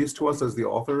be obvious to us as the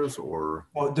authors, or?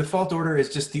 Well, default order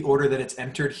is just the order that it's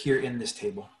entered here in this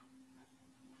table.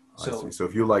 I see. So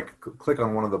if you like click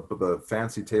on one of the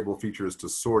fancy table features to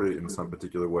sort it in some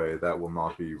particular way, that will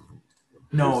not be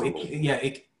no,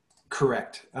 visible.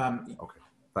 Correct. Okay,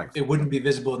 thanks. It wouldn't be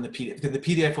visible in the PDF because the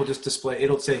PDF will just display,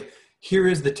 it'll say, here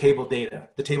is the table data,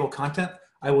 the table content.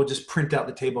 I will just print out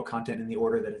the table content in the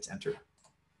order that it's entered.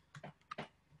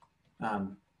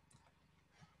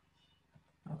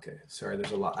 Okay, sorry,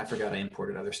 there's a lot. I forgot I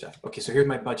imported other stuff. Okay, so here's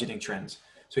my budgeting trends.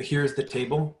 So here's the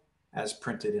table as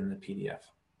printed in the PDF.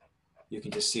 You can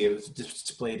just see it was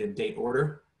displayed in date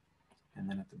order. And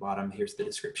then at the bottom, here's the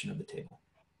description of the table.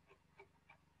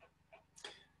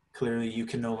 Clearly, you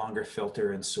can no longer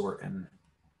filter and sort and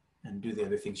do the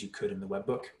other things you could in the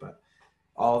webbook, but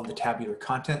all of the tabular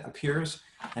content appears,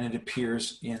 and it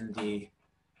appears in the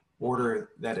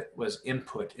order that it was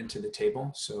input into the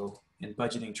table. So in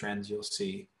budgeting trends, you'll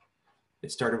see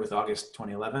it started with August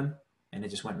 2011, and it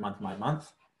just went month by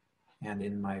month. And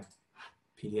in my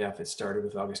PDF, it started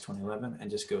with August 2011 and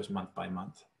just goes month by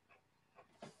month.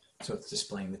 So it's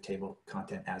displaying the table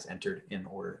content as entered in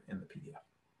order in the PDF.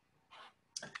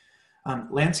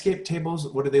 Landscape tables,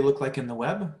 what do they look like in the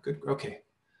web? Good, okay,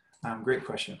 great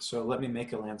question. So let me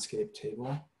make a landscape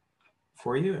table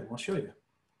for you and we'll show you.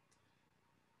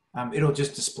 It'll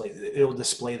just display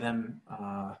them.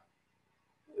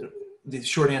 The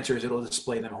short answer is it'll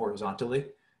display them horizontally.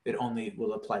 It only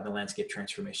will apply the landscape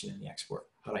transformation in the export,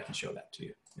 but I can show that to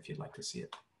you if you'd like to see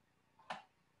it.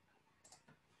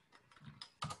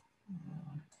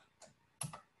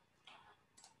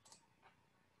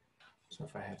 So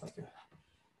if I have like a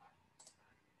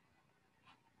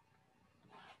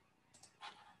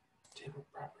table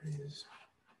properties,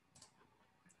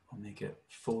 I'll make it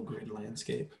full grid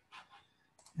landscape.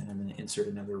 And I'm going to insert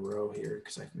another row here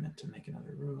because I meant to make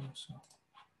another row. So.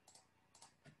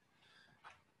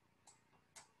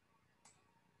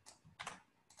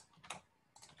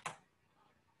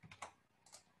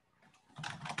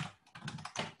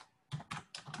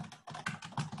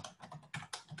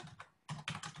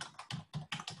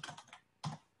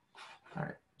 All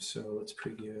right, so let's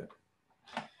preview it.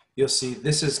 You'll see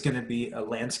this is going to be a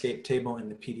landscape table in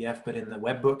the PDF, but in the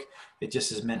webbook, it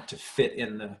just is meant to fit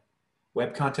in the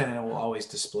web content and it will always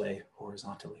display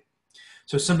horizontally.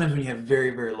 So sometimes when you have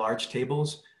very, very large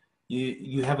tables,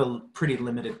 you have a pretty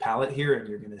limited palette here, and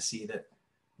you're going to see that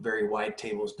very wide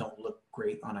tables don't look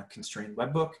great on a constrained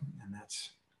webbook, and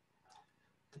that's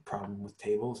the problem with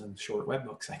tables and short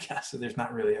webbooks, I guess. So there's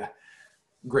not really a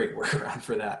great workaround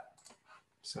for that.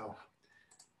 So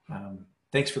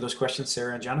thanks for those questions,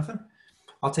 Sarah and Jonathan.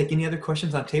 I'll take any other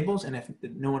questions on tables, and if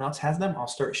no one else has them, I'll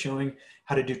start showing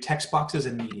how to do text boxes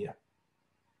and media.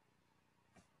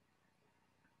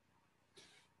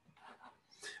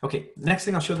 Okay, next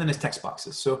thing I'll show then is text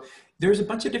boxes. So there's a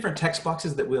bunch of different text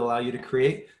boxes that will allow you to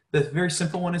create. The very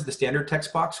simple one is the standard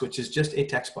text box, which is just a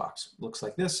text box. Looks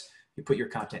like this. You put your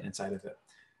content inside of it.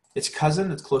 Its cousin,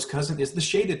 its close cousin, is the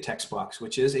shaded text box,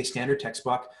 which is a standard text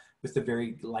box with a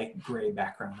very light gray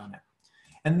background on it.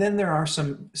 And then there are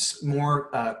some more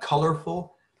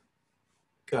colorful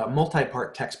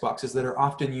multi-part text boxes that are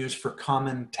often used for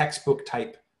common textbook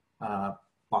type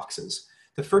boxes.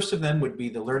 The first of them would be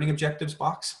the learning objectives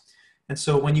box. And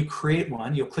so when you create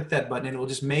one, you'll click that button and it will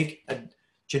just make a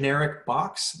generic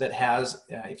box that has,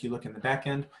 if you look in the back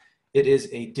end, it is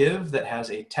a div that has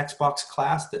a text box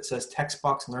class that says text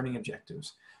box learning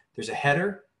objectives. There's a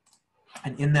header,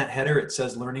 and in that header it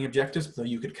says learning objectives, so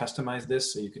you could customize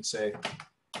this. So you could say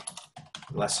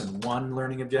lesson 1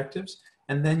 learning objectives,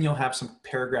 and then you'll have some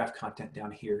paragraph content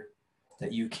down here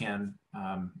that you can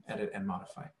edit and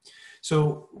modify.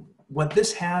 So what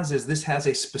this has is this has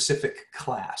a specific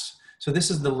class. So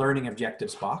this is the learning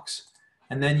objectives box.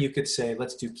 And then you could say,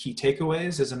 let's do key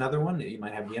takeaways as another one. You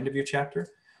might have the end of your chapter.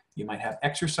 You might have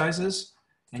exercises,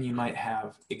 and you might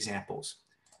have examples.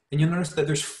 And you'll notice that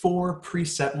there's 4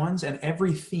 preset ones, and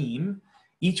every theme,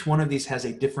 each one of these has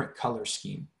a different color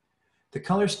scheme. The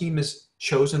color scheme is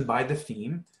chosen by the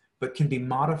theme, but can be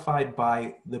modified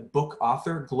by the book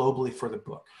author globally for the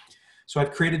book. So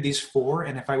I've created these 4,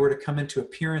 and if I were to come into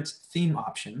Appearance Theme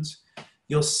Options,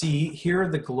 you'll see here are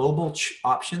the global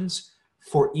options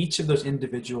for each of those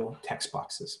individual text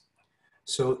boxes.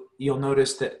 So you'll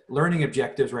notice that Learning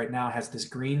Objectives right now has this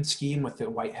green scheme with the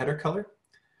white header color.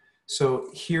 So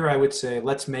here I would say,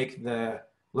 let's make the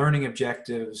Learning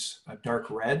Objectives a dark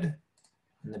red,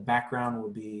 and the background will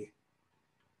be,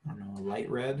 I don't know, a light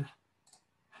red.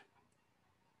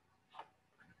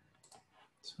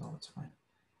 So that's fine,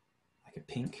 like a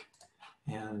pink.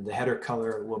 And the header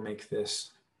color will make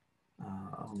this,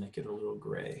 I'll make it a little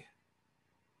gray,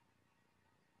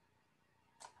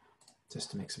 just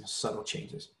to make some subtle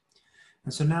changes.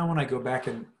 And so now when I go back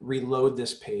and reload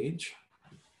this page,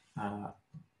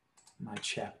 my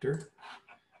chapter,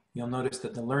 you'll notice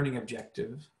that the learning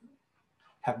objectives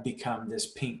have become this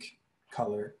pink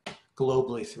color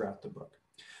globally throughout the book.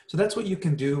 So that's what you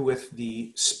can do with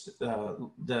the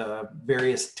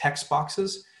various text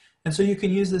boxes. And so you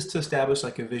can use this to establish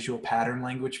like a visual pattern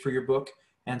language for your book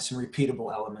and some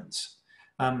repeatable elements.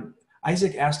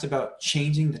 Isaac asked about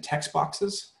changing the text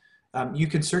boxes. You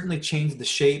can certainly change the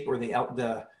shape or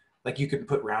like you could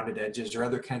put rounded edges or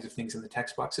other kinds of things in the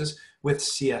text boxes with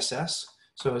CSS.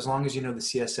 So as long as you know the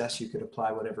CSS, you could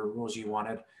apply whatever rules you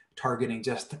wanted, targeting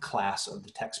just the class of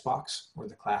the text box or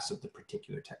the class of the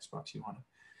particular text box you wanted.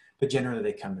 But generally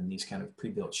they come in these kind of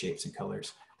pre-built shapes and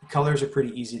colors. The colors are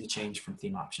pretty easy to change from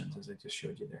theme options, as I just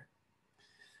showed you there.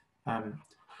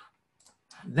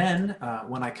 Then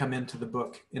when I come into the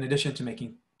book, in addition to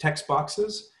making text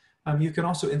boxes, you can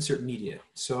also insert media.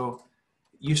 So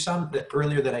you saw that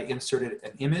earlier that I inserted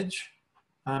an image,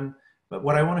 but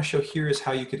what I want to show here is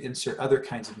how you could insert other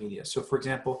kinds of media. So for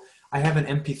example, I have an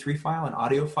MP3 file, an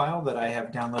audio file that I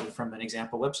have downloaded from an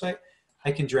example website.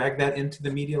 I can drag that into the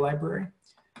media library,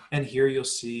 and here you'll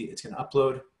see it's going to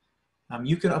upload.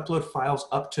 You can upload files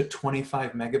up to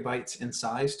 25 megabytes in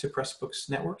size to Pressbooks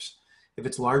networks. If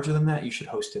it's larger than that, you should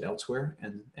host it elsewhere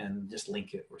and just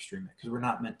link it or stream it, because we're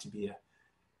not meant to be a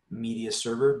media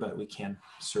server, but we can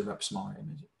serve up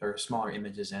smaller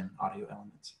images and audio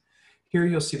elements. Here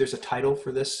you'll see there's a title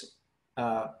for this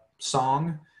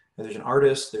song. There's an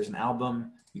artist, there's an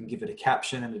album. You can give it a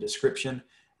caption and a description,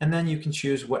 and then you can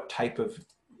choose what type of,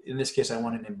 in this case, I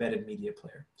want an embedded media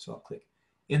player. So I'll click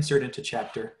Insert into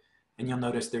Chapter, and you'll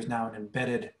notice there's now an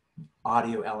embedded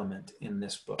audio element in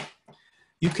this book.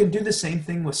 You can do the same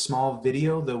thing with small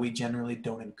video, though we generally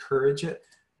don't encourage it.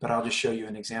 But I'll just show you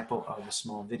an example of a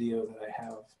small video that I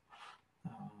have.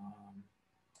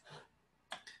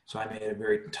 So I made a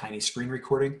very tiny screen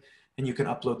recording, and you can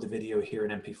upload the video here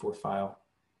in MP4 file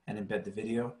and embed the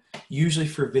video. Usually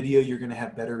for video, you're going to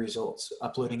have better results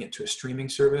uploading it to a streaming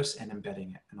service and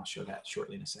embedding it. And I'll show that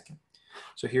shortly in a second.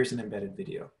 So here's an embedded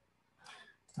video.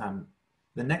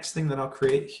 The next thing that I'll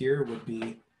create here would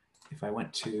be if I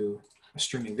went to a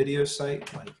streaming video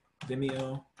site like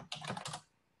Vimeo.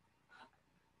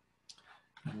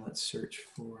 And let's search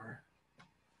for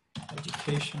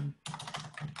education.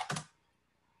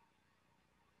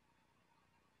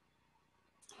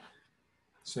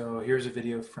 So here's a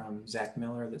video from Zach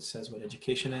Miller that says what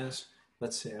education is.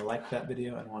 Let's say I like that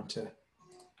video and want to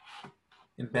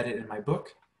embed it in my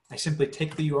book. I simply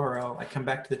take the URL, I come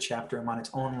back to the chapter, I'm on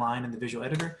its own line in the visual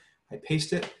editor, I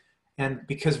paste it, and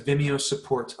because Vimeo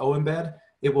supports OEmbed,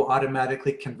 it will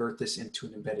automatically convert this into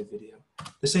an embedded video.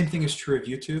 The same thing is true of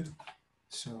YouTube.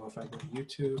 So if I go to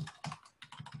YouTube,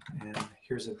 and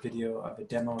here's a video of a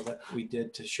demo that we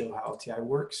did to show how LTI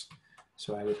works.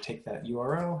 So I would take that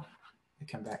URL, I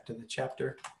come back to the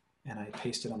chapter, and I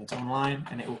paste it on its own line,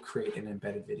 and it will create an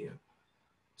embedded video.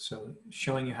 So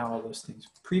showing you how all those things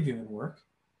preview and work.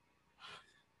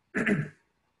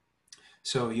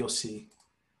 So you'll see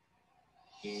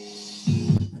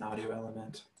an audio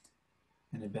element,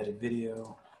 an embedded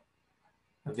video,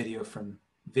 a video from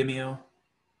Vimeo,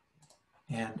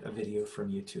 and a video from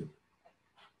YouTube.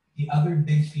 The other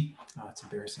big feature. Oh, it's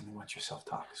embarrassing to watch yourself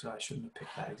talk, so I shouldn't have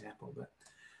picked that example, but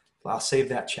I'll save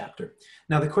that chapter.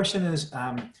 Now the question is,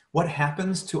 what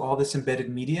happens to all this embedded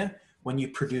media when you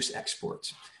produce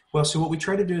exports? Well, so what we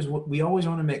try to do is we always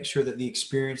want to make sure that the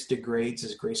experience degrades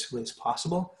as gracefully as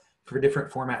possible for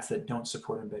different formats that don't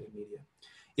support embedded media.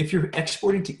 If you're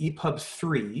exporting to EPUB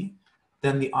 3,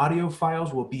 then the audio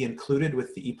files will be included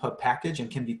with the EPUB package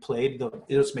and can be played. It'll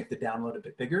just make the download a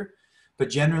bit bigger. But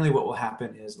generally what will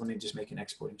happen is, let me just make an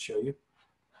export and show you.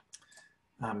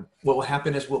 What will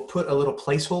happen is we'll put a little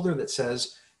placeholder that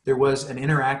says there was an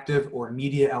interactive or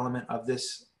media element of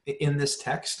this in this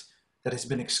text that has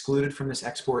been excluded from this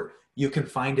export, you can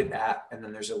find it at, and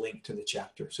then there's a link to the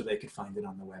chapter so they could find it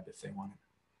on the web if they wanted.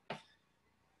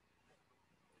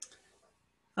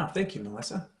 Oh, thank you,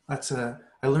 Melissa. That's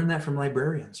I learned that from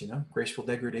librarians, you know, graceful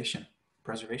degradation,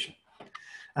 preservation.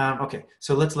 Okay,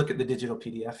 so let's look at the digital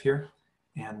PDF here,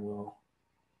 and we'll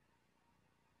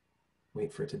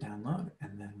wait for it to download,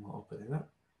 and then we'll open it up.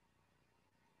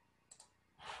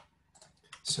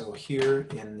 So here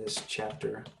in this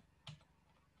chapter,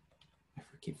 I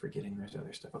keep forgetting there's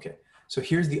other stuff. Okay, so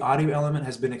here's the audio element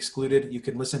has been excluded. You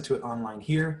can listen to it online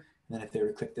here, and then if they were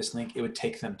to click this link, it would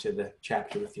take them to the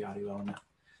chapter with the audio element.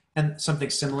 And something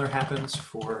similar happens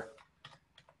for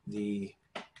the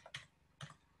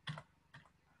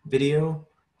video.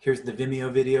 Here's the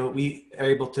Vimeo video. We are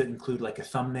able to include like a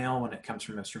thumbnail when it comes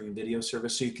from a streaming video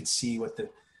service, so you can see what the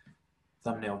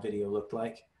thumbnail video looked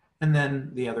like. And then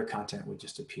the other content would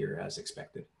just appear as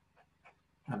expected.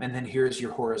 And then here's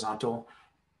your horizontal,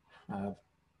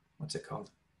 what's it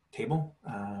called? Table?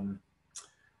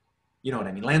 You know what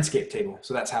I mean, landscape table.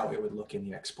 So that's how it would look in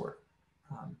the export.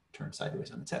 Turned sideways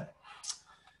on its head.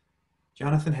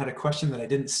 Jonathan had a question that I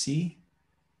didn't see.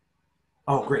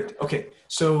 Oh, great. Okay.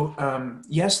 So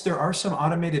yes, there are some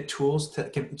automated tools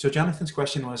that can, so Jonathan's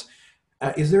question was,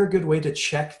 is there a good way to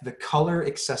check the color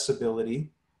accessibility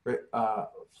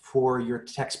for your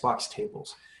text box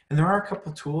tables? And there are a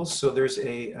couple of tools. So there's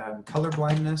a color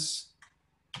blindness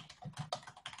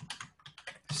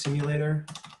simulator.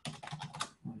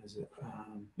 What is it?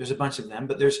 There's a bunch of them,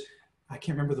 but there's, I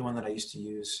can't remember the one that I used to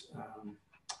use.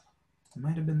 It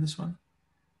might have been this one.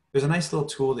 There's a nice little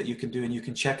tool that you can do, and you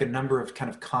can check a number of kind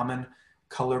of common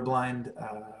colorblind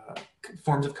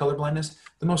forms of color blindness.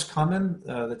 The most common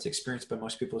that's experienced by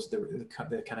most people is the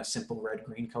kind of simple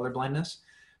red-green color blindness.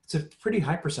 It's a pretty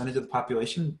high percentage of the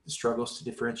population struggles to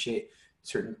differentiate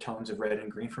certain tones of red and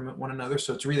green from one another.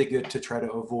 So it's really good to try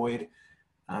to avoid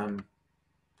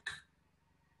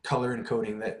color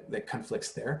encoding that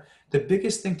conflicts there. The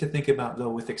biggest thing to think about though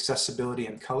with accessibility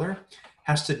and color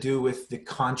has to do with the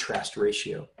contrast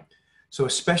ratio. So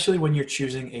especially when you're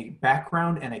choosing a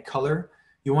background and a color,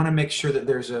 you want to make sure that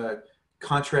there's a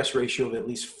contrast ratio of at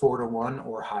least 4:1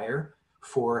 or higher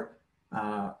for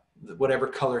whatever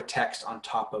color text on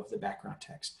top of the background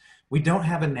text. We don't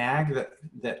have a nag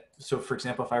so for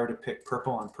example, if I were to pick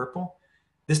purple on purple,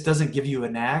 this doesn't give you a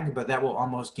nag, but that will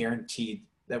almost guaranteed,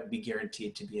 that would be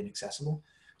guaranteed to be inaccessible.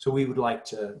 So we would like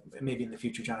to, maybe in the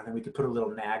future, Jonathan, we could put a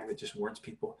little nag that just warns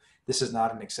people, this is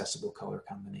not an accessible color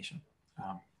combination.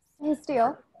 Hey,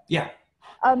 Steele. Yeah.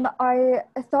 I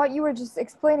thought you were just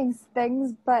explaining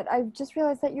things, but I just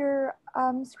realized that your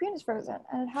screen is frozen,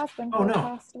 and it has been for the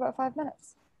past about 5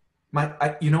 minutes.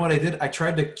 You know what I did? I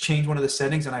tried to change one of the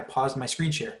settings, and I paused my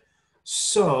screen share.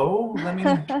 So let me,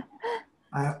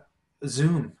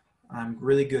 Zoom, I'm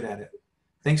really good at it.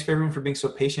 Thanks for everyone for being so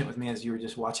patient with me as you were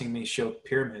just watching me show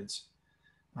pyramids.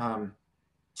 But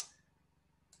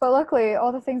luckily,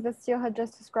 all the things that Steele had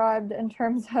just described in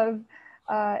terms of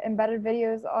embedded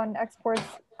videos on exports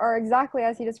are exactly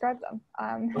as he described them.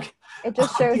 It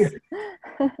just shows.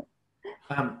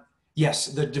 Yes,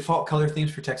 the default color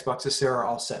themes for text boxes, Sarah, are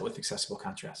all set with accessible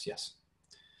contrast. Yes.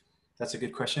 That's a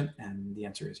good question, and the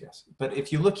answer is yes. But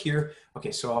if you look here,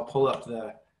 okay, so I'll pull up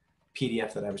the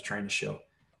PDF that I was trying to show.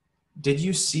 Did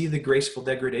you see the graceful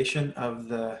degradation of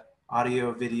the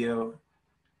audio, video,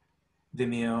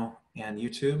 Vimeo, and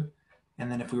YouTube? And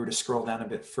then if we were to scroll down a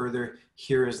bit further,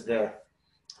 here is the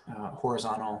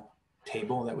horizontal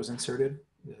table that was inserted,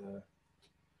 the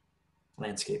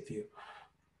landscape view.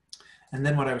 And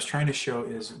then what I was trying to show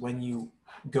is when you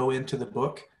go into the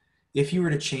book, if you were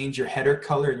to change your header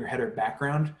color and your header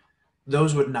background,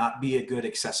 those would not be a good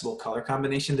accessible color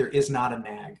combination. There is not a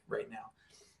nag right now.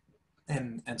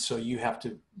 And so you have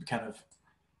to kind of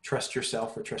trust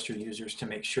yourself or trust your users to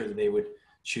make sure that they would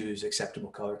choose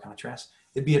acceptable color contrast.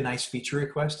 It'd be a nice feature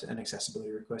request, an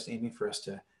accessibility request, Amy, for us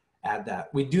to add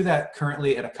that. We do that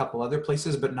currently at a couple other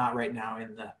places, but not right now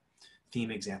in the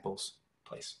theme examples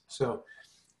place. So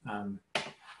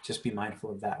just be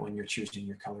mindful of that when you're choosing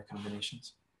your color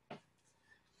combinations.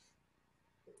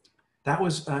 That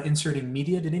was inserting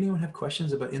media. Did anyone have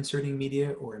questions about inserting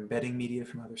media or embedding media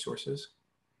from other sources?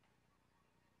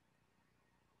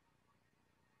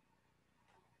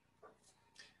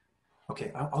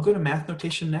 Okay, I'll go to math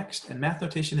notation next. And math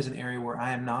notation is an area where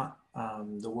I am not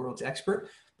the world's expert,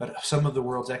 but some of the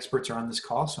world's experts are on this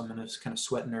call. So I'm gonna just kind of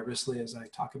sweat nervously as I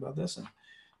talk about this and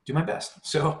do my best.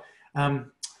 So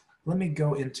let me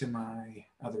go into my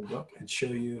other book and show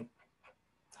you,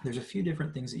 there's a few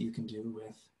different things that you can do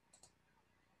with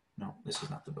no, this is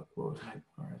not the book. What was my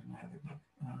other book?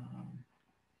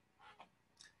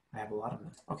 I have a lot of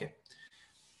them. Okay.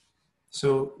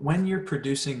 So when you're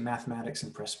producing mathematics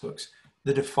in Pressbooks,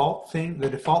 the default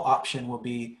option will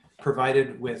be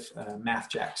provided with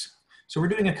MathJax. So we're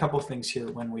doing a couple things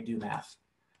here when we do math.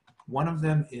 One of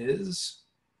them is,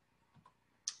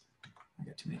 I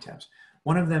got too many tabs.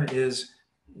 One of them is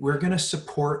we're going to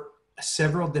support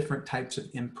several different types of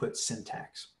input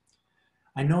syntax.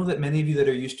 I know that many of you that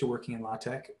are used to working in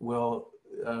LaTeX will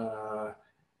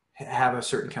have a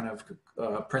certain kind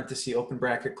of parenthesis, open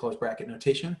bracket, close bracket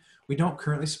notation. We don't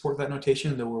currently support that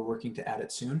notation, though we're working to add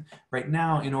it soon. Right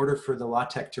now, in order for the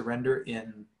LaTeX to render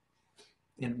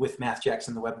with MathJax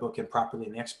in the webbook and properly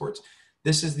in the exports,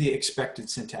 this is the expected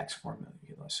syntax formula.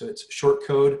 So it's short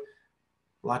code,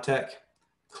 LaTeX,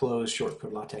 close, short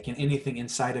code, LaTeX, and anything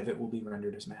inside of it will be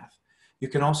rendered as math. You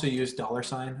can also use $,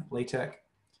 LaTeX,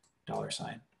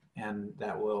 $, and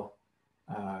that will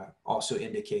also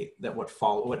indicate that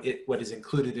what is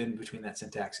included in between that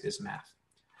syntax is math.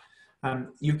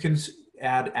 You can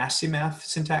add ASCII-math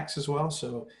syntax as well.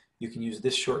 So you can use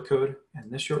this shortcode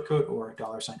and this shortcode, or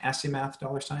 $ ASCII-math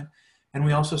 $. And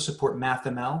we also support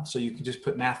MathML. So you can just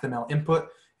put MathML input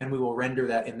and we will render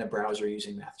that in the browser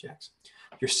using MathJax.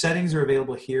 Your settings are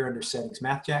available here under Settings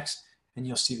MathJax, and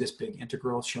you'll see this big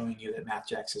integral showing you that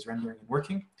MathJax is rendering and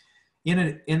working.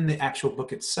 In the actual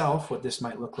book itself, what this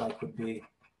might look like would be,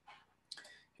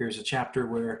 here's a chapter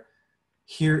where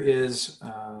here is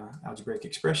algebraic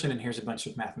expression, and here's a bunch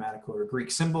of mathematical or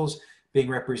Greek symbols being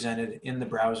represented in the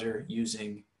browser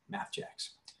using MathJax.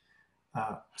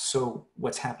 So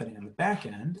what's happening on the back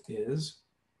end is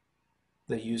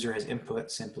the user has input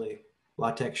simply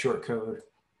LaTeX shortcode,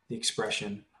 the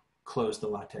expression, close the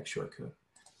LaTeX shortcode.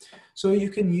 So you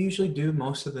can usually do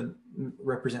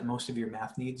represent most of your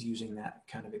math needs using that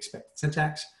kind of expected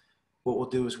syntax. What we'll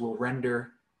do is we'll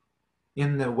render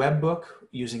in the webbook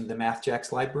using the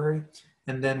MathJax library,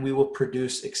 and then we will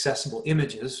produce accessible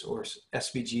images or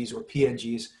SVGs or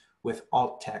PNGs with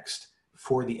alt text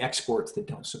for the exports that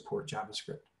don't support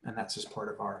JavaScript. And that's as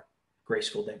part of our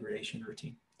graceful degradation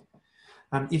routine.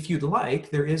 If you'd like,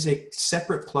 there is a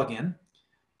separate plugin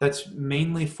that's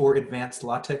mainly for advanced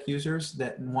LaTeX users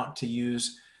that want to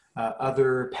use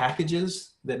other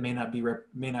packages that may not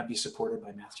be supported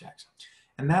by MathJax.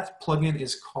 And that plugin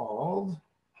is called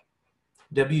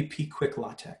WP Quick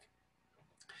LaTeX.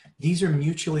 These are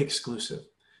mutually exclusive.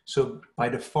 So by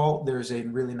default, there's a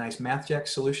really nice MathJax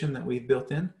solution that we've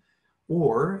built in,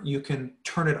 or you can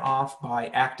turn it off by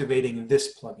activating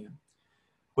this plugin.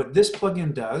 What this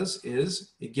plugin does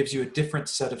is it gives you a different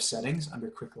set of settings under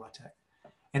Quick LaTeX,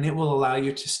 and it will allow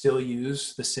you to still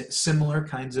use the similar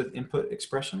kinds of input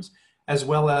expressions, as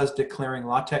well as declaring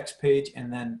LaTeX page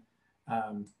and then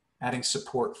adding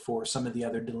support for some of the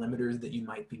other delimiters that you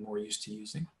might be more used to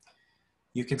using.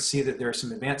 You can see that there are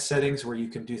some advanced settings where you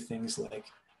can do things like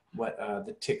what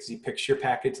the TXZ picture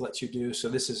package lets you do. So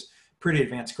this is pretty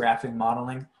advanced graphic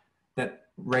modeling that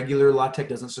regular LaTeX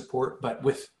doesn't support, but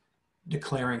with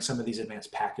declaring some of these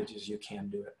advanced packages, you can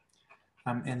do it.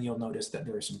 And you'll notice that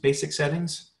there are some basic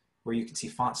settings where you can see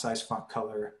font size, font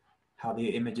color, how the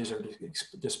images are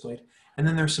displayed. And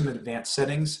then there's some advanced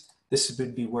settings. This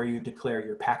would be where you declare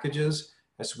your packages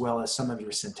as well as some of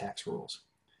your syntax rules.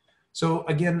 So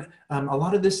again, a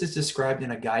lot of this is described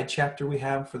in a guide chapter we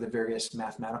have for the various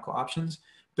mathematical options,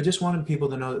 but just wanted people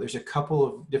to know that there's a couple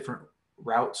of different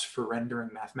routes for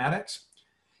rendering mathematics.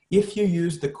 If you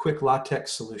use the Quick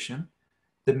LaTeX solution,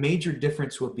 the major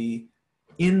difference will be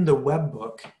in the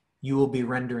webbook, you will be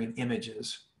rendering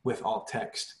images with alt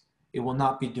text. It will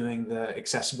not be doing the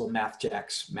accessible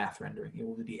MathJax math rendering. It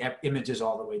will be images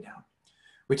all the way down,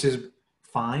 which is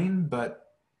fine, but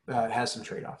it has some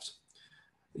trade-offs.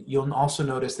 You'll also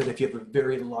notice that if you have a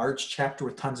very large chapter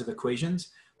with tons of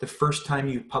equations, the first time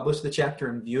you publish the chapter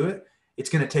and view it, it's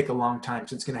going to take a long time.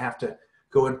 So it's going to have to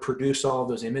go and produce all of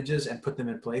those images and put them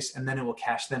in place, and then it will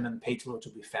cache them and page loads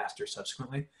will be faster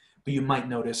subsequently. But you might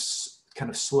notice kind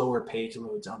of slower page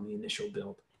loads on the initial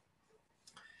build.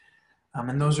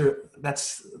 And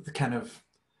that's the kind of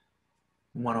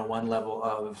 101 level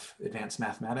of advanced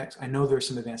mathematics. I know there's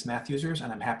some advanced math users,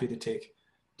 and I'm happy to take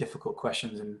difficult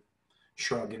questions and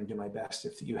shrug and do my best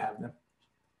if you have them.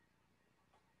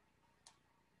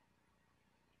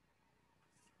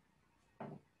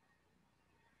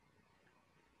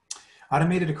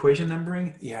 Automated equation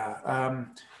numbering, yeah.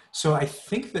 So I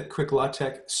think that Quick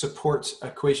LaTeX supports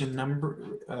equation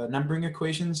numbering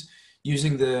equations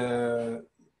using the,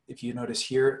 if you notice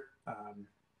here,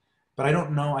 but I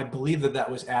don't know, I believe that that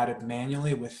was added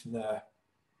manually with the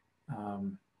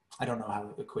I don't know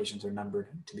how equations are numbered,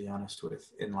 to be honest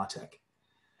with, in LaTeX.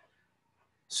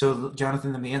 So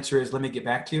Jonathan, then the answer is, let me get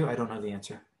back to you. I don't know the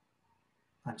answer.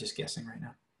 I'm just guessing right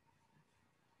now.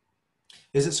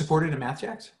 Is it supported in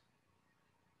MathJax?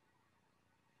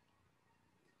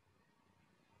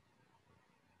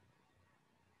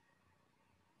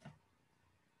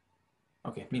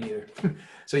 Okay, me neither.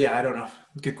 So yeah, I don't know.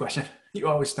 Good question. You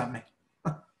always stump me.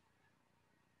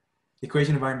 The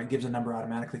equation environment gives a number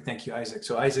automatically. Thank you, Isaac.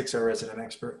 So Isaac's our resident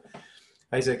expert.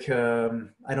 Isaac,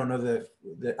 I don't know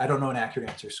I don't know an accurate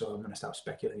answer, so I'm going to stop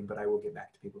speculating, but I will get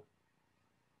back to people.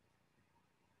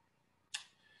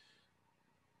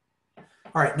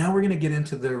 All right, now we're going to get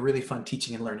into the really fun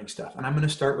teaching and learning stuff. And I'm going to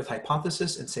start with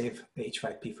hypothesis and save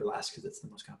H5P for last because it's the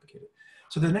most complicated.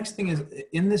 So the next thing is,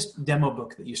 in this demo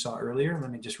book that you saw earlier,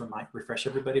 let me just refresh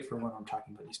everybody for when I'm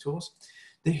talking about these tools.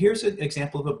 Here's an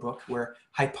example of a book where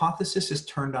hypothesis is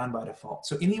turned on by default.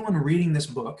 So anyone reading this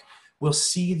book will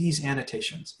see these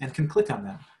annotations and can click on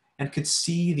them and could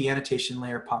see the annotation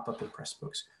layer pop up in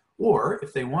Pressbooks. Or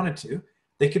if they wanted to,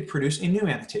 they could produce a new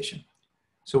annotation.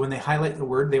 So when they highlight the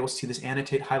word, they will see this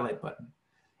annotate highlight button.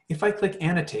 If I click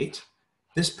annotate,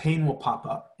 this pane will pop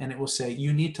up and it will say,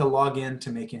 you need to log in to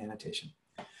make an annotation.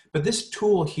 But this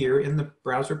tool here in the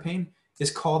browser pane is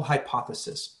called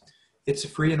Hypothesis. It's a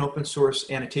free and open source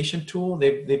annotation tool.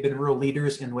 They've been real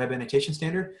leaders in web annotation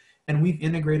standard, and we've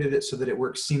integrated it so that it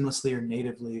works seamlessly or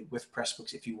natively with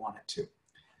Pressbooks if you want it to.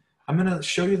 I'm gonna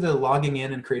show you the logging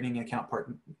in and creating an account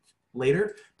part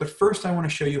later, but first I wanna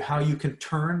show you how you can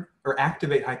turn or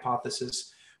activate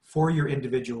Hypothesis for your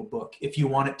individual book if you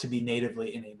want it to be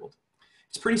natively enabled.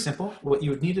 It's pretty simple. What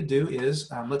you would need to do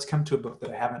is, let's come to a book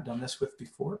that I haven't done this with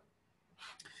before.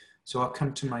 So I'll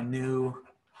come to my new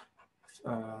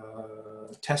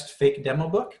test fake demo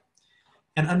book.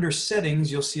 And under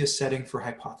settings, you'll see a setting for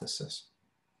hypothesis.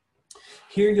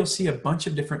 Here you'll see a bunch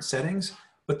of different settings,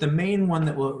 but the main one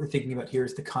that we're thinking about here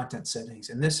is the content settings.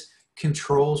 And this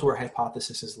controls where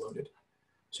hypothesis is loaded.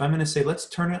 So I'm going to say, let's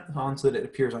turn it on so that it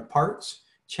appears on parts,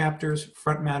 chapters,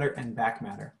 front matter, and back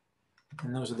matter.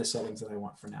 And those are the settings that I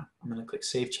want for now. I'm going to click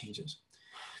Save Changes.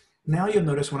 Now you'll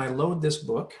notice when I load this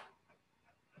book,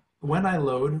 when I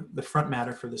load the front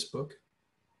matter for this book,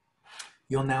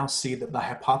 you'll now see that the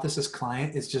hypothesis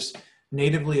client is just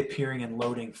natively appearing and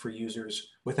loading for users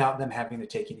without them having to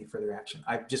take any further action.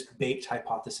 I've just baked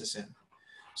hypothesis in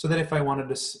so that if I wanted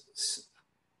to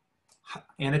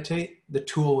annotate, the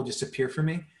tool will just appear for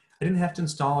me. I didn't have to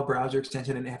install a browser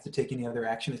extension. I didn't have to take any other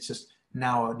action. It's just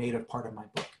now a native part of my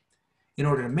book. In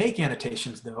order to make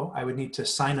annotations, though, I would need to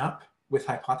sign up with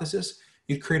Hypothesis.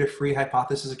 You'd create a free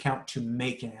Hypothesis account to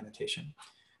make an annotation.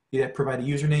 You'd provide a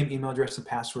username, email address, and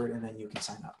password, and then you can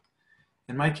sign up.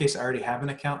 In my case, I already have an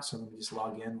account, so let me just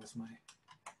log in with my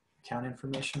account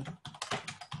information.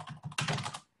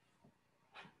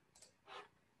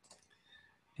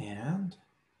 And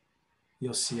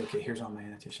you'll see, okay, here's all my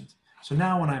annotations. So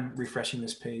now when I'm refreshing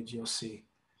this page, you'll see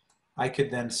I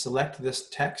could then select this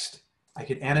text. I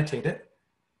could annotate it.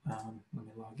 Let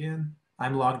me log in.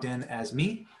 I'm logged in as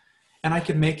me, and I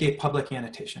could make a public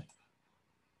annotation.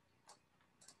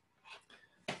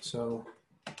 So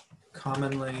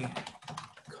commonly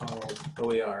called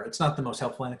OER. It's not the most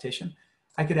helpful annotation.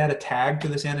 I could add a tag to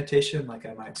this annotation, like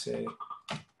I might say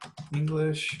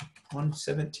English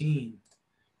 117.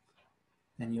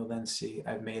 And you'll then see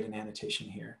I've made an annotation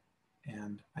here,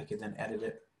 and I could then edit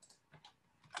it.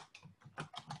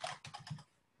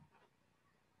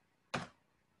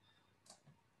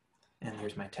 And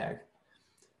here's my tag.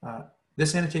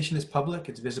 This annotation is public.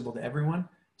 It's visible to everyone.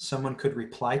 Someone could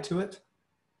reply to it.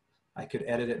 I could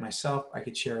edit it myself. I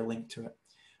could share a link to it.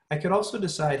 I could also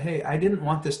decide, hey, I didn't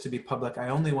want this to be public. I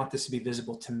only want this to be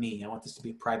visible to me. I want this to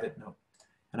be a private note.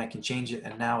 And I can change it,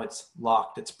 and now it's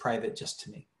locked. It's private just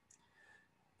to me.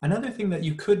 Another thing that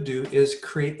you could do is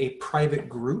create a private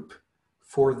group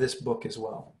for this book as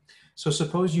well. So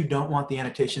suppose you don't want the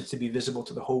annotations to be visible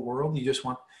to the whole world. You just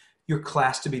want your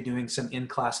class to be doing some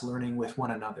in-class learning with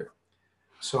one another.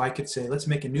 So I could say, let's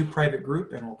make a new private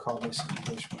group, and we'll call this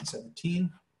English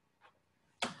 117,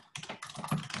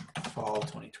 Fall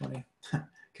 2020,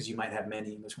 because you might have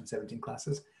many English 117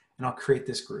 classes, and I'll create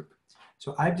this group.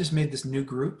 So I've just made this new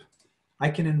group. I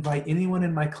can invite anyone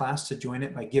in my class to join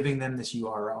it by giving them this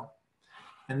URL.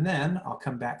 And then I'll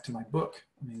come back to my book.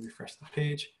 Let me refresh the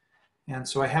page. And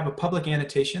so I have a public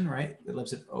annotation, right, that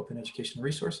lives at Open Educational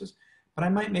Resources. But I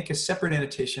might make a separate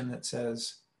annotation that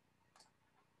says,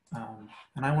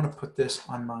 and I want to put this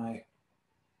on my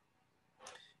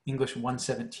English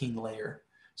 117 layer.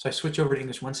 So I switch over to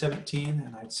English 117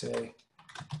 and I'd say,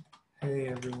 hey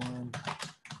everyone,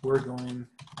 we're going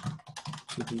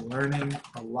to be learning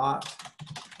a lot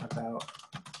about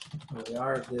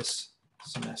OER this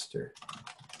semester.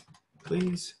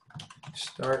 Please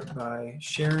start by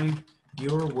sharing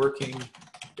your working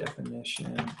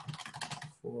definition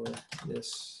for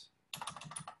this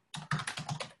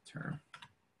term.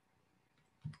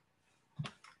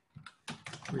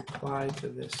 Reply to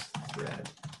this thread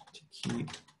to keep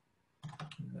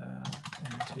the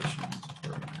annotations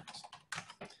organized.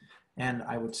 And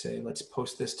I would say, let's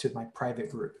post this to my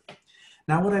private group.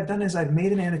 Now what I've done is I've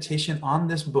made an annotation on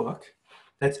this book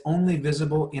that's only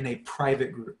visible in a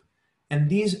private group. And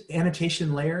these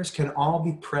annotation layers can all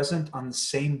be present on the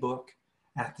same book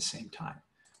at the same time.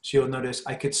 So you'll notice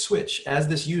I could switch. As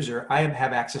this user, I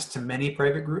have access to many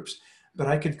private groups, but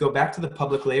I could go back to the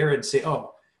public layer and say,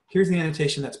 oh, here's the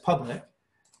annotation that's public.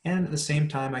 And at the same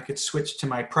time, I could switch to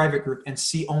my private group and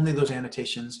see only those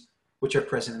annotations which are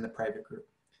present in the private group.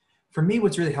 For me,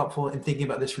 what's really helpful in thinking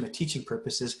about this from a teaching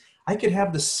purpose is I could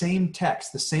have the same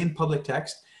text, the same public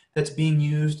text that's being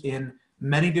used in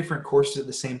many different courses at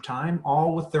the same time,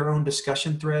 all with their own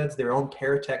discussion threads, their own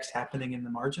paratext happening in the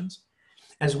margins,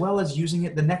 as well as using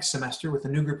it the next semester with a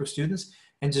new group of students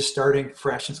and just starting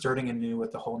fresh and starting anew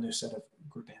with a whole new set of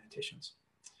group annotations.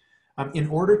 In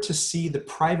order to see the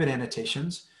private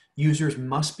annotations, users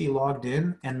must be logged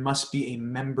in and must be a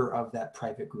member of that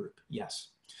private group, yes.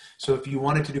 So if you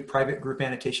wanted to do private group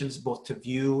annotations, both to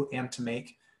view and to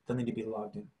make, they'll need to be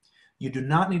logged in. You do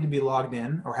not need to be logged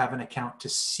in or have an account to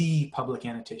see public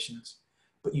annotations,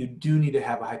 but you do need to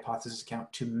have a Hypothesis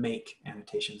account to make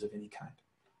annotations of any kind.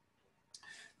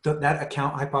 That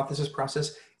account hypothesis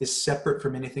process is separate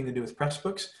from anything to do with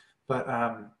Pressbooks, but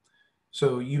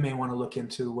so you may want to look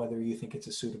into whether you think it's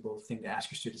a suitable thing to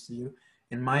ask your students to do.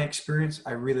 In my experience,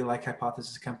 I really like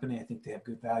Hypothesis Company. I think they have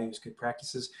good values, good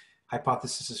practices.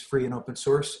 Hypothesis is free and open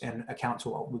source, and accounts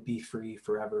will be free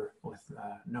forever with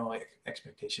no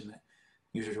expectation that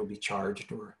users will be charged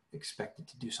or expected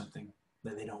to do something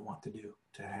that they don't want to do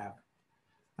to have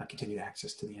continued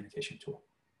access to the annotation tool.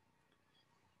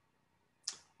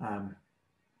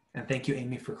 And thank you,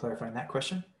 Amy, for clarifying that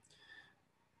question.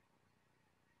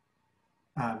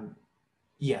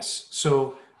 Yes,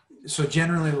 so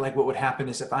generally, like what would happen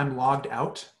is if I'm logged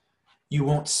out, you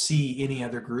won't see any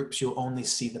other groups, you'll only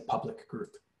see the public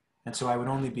group. And so I would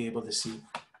only be able to see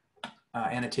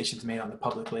annotations made on the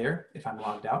public layer if I'm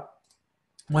logged out.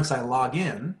 Once I log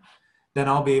in, then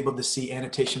I'll be able to see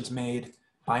annotations made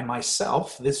by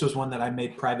myself. This was one that I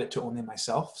made private to only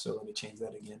myself, so let me change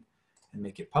that again and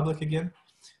make it public again.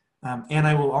 And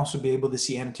I will also be able to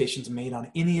see annotations made on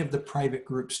any of the private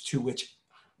groups to which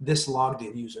this logged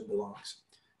in user belongs.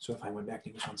 So if I went back to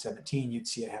English 117, you'd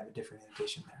see I have a different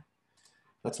annotation there.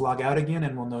 Let's log out again,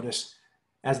 and we'll notice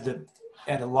at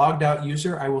a logged out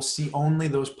user, I will see only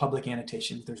those public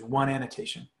annotations. There's one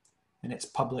annotation, and it's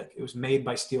public. It was made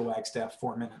by Steele Wagstaff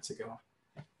 4 minutes ago,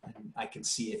 and I can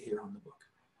see it here on the book.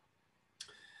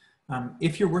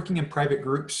 If you're working in private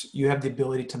groups, you have the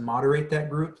ability to moderate that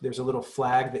group. There's a little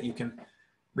flag that you can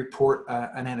report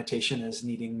an annotation as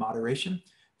needing moderation.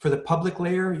 For the public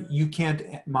layer, you can't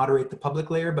moderate the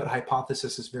public layer, but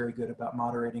Hypothesis is very good about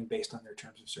moderating based on their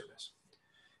terms of service.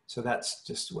 So that's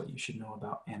just what you should know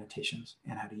about annotations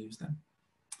and how to use them.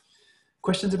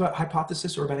 Questions about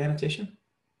Hypothesis or about annotation?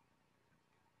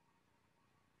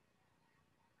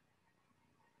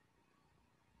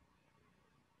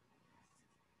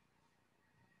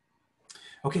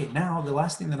 Okay, now the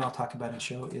last thing that I'll talk about and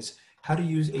show is how to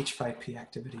use H5P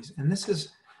activities. And this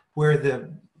is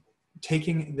where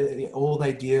taking the old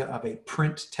idea of a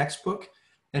print textbook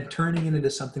and turning it into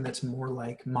something that's more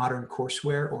like modern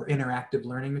courseware or interactive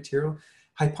learning material.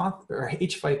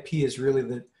 H5P is really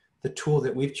the tool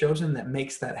that we've chosen that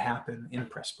makes that happen in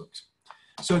Pressbooks.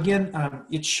 So again,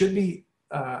 it should be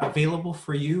available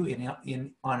for you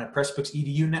on a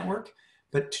PressbooksEDU network,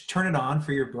 but to turn it on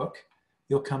for your book,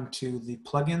 you'll come to the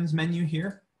plugins menu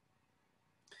here,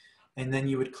 and then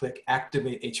you would click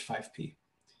Activate H5P.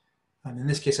 In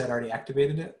this case, I'd already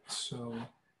activated it. So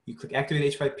you click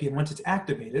Activate H5P, and once it's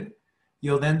activated,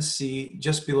 you'll then see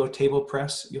just below Table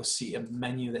Press, you'll see a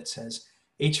menu that says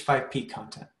H5P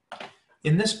content.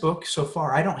 In this book, so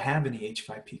far, I don't have any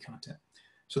H5P content.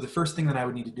 So the first thing that I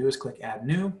would need to do is click Add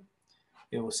New.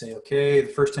 It will say, okay, the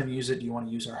first time you use it, do you want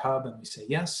to use our hub? And we say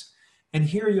yes. And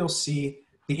here you'll see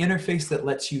the interface that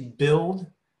lets you build,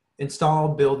 install,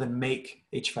 build, and make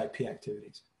H5P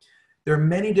activities. There are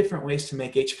many different ways to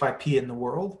make H5P in the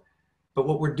world, but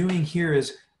what we're doing here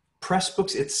is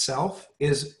Pressbooks itself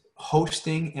is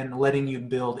hosting and letting you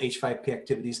build H5P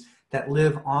activities that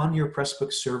live on your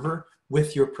Pressbooks server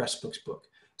with your Pressbooks book.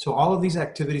 So all of these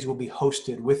activities will be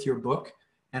hosted with your book,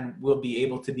 and will be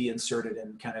able to be inserted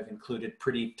and kind of included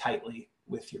pretty tightly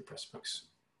with your Pressbooks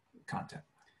content.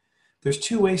 There's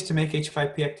two ways to make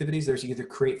H5P activities. There's either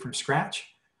create from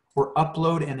scratch or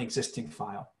upload an existing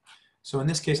file. So in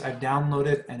this case, I've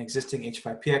downloaded an existing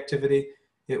H5P activity.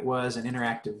 It was an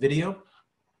interactive video.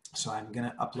 So I'm going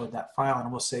to upload that file,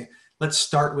 and we'll say, let's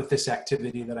start with this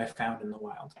activity that I found in the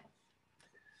wild.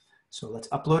 So let's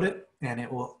upload it, and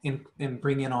it will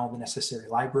bring in all the necessary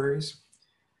libraries.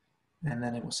 And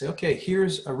then it will say, okay,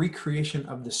 here's a recreation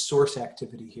of the source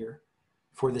activity here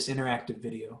for this interactive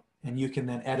video. And you can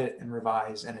then edit and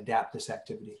revise and adapt this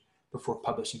activity before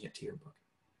publishing it to your book.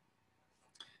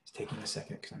 It's taking a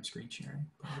second because I'm screen sharing.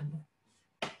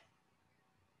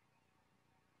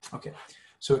 Okay,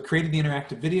 so it created the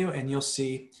interactive video, and you'll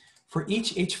see for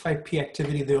each H5P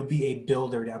activity, there'll be a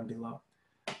builder down below.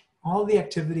 All the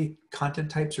activity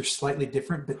content types are slightly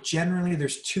different, but generally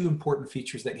there's two important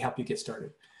features that help you get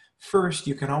started. First,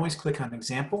 you can always click on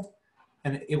example,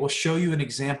 and it will show you an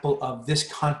example of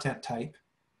this content type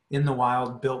in the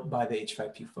wild built by the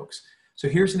H5P folks. So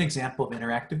here's an example of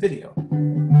interactive video.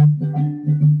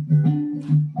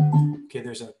 Okay,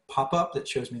 there's a pop-up that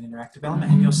shows me an interactive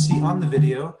element, and you'll see on the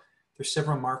video, there's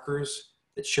several markers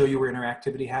that show you where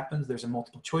interactivity happens. There's a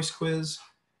multiple choice quiz.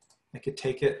 I could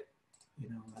take it. You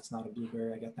know, that's not a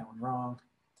blueberry. I got that one wrong.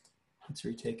 Let's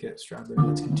retake it. Strawberry.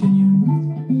 Let's continue.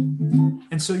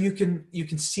 And so you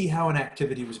can see how an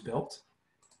activity was built.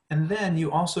 And then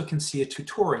you also can see a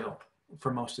tutorial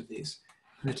for most of these.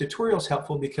 And the tutorial is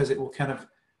helpful because it will kind of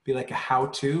be like a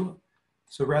how-to.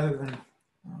 So rather than,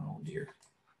 oh dear,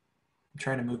 I'm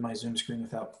trying to move my Zoom screen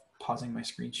without pausing my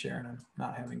screen share, and I'm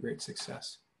not having great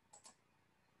success.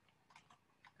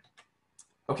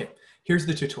 Okay, here's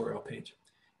the tutorial page.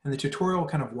 And the tutorial will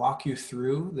kind of walk you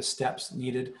through the steps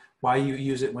needed, why you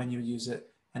use it, when you use it,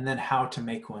 and then how to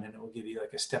make one. And it will give you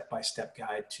like a step-by-step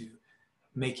guide to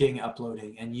making,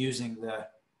 uploading, and using the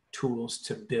tools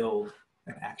to build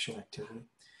an actual activity.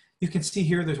 You can see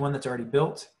here there's one that's already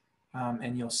built,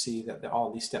 and you'll see that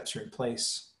all these steps are in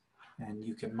place, and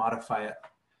you can modify it.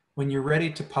 When you're ready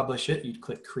to publish it, you'd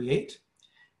click Create,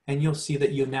 and you'll see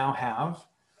that you now have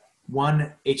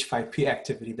one H5P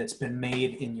activity that's been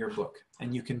made in your book,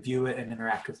 and you can view it and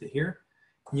interact with it here.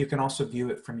 And you can also view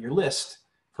it from your list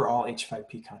for all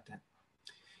H5P content.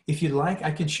 If you'd like,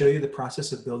 I can show you the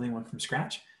process of building one from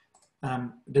scratch.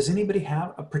 Does anybody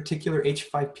have a particular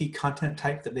H5P content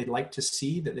type that they'd like to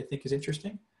see that they think is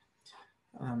interesting?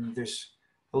 There's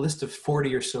a list of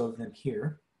 40 or so of them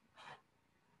here.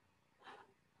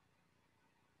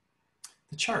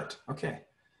 The chart, okay.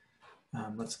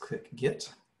 Let's click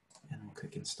Get, and we'll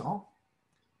click Install.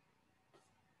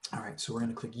 All right, so we're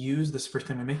gonna click Use this first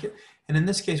time we make it. And in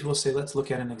this case, we'll say, let's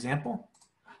look at an example.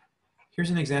 Here's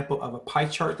an example of a pie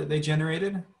chart that they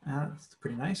generated. It's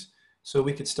pretty nice. So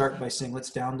we could start by saying,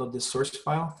 let's download this source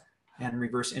file and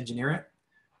reverse engineer it,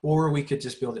 or we could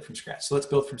just build it from scratch. So let's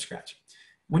build from scratch.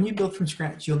 When you build from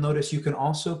scratch, you'll notice you can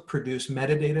also produce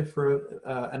metadata for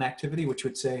an activity, which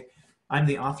would say, I'm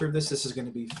the author of this. This is going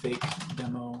to be fake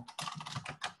demo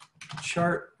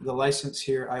chart. The license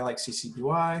here, I like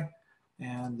CCBY,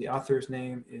 and the author's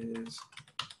name is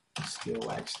still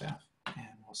Wagstaff, and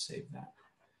we'll save that.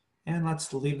 And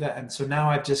let's leave that. And so now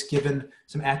I've just given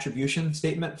some attribution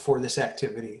statement for this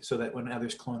activity so that when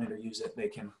others clone it or use it, they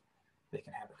can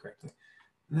have it correctly.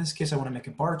 In this case, I want to make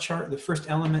a bar chart. The first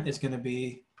element is going to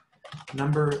be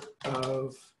number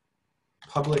of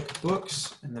public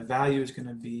books, and the value is going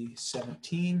to be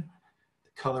 17.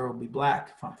 The color will be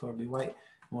black, font color will be white.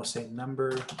 And we'll say number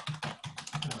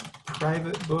of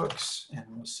private books, and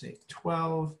we'll say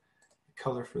 12. The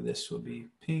color for this will be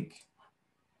pink.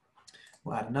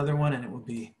 We'll add another one, and it will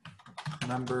be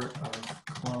number of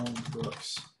cloned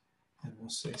books, and we'll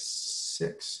say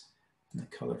 6. And the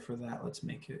color for that, let's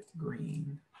make it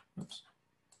green. Oops.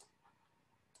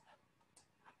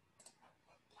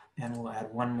 And we'll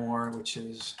add one more, which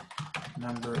is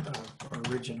number of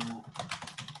original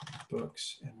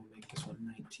books, and we'll make this one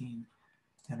 19.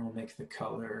 And we'll make the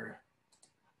color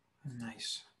a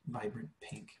nice, vibrant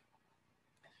pink.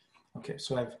 Okay,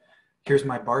 so here's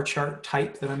my bar chart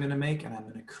type that I'm going to make, and I'm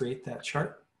going to create that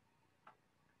chart.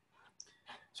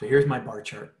 So here's my bar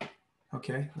chart.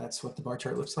 Okay, that's what the bar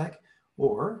chart looks like.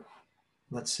 Or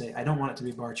let's say I don't want it to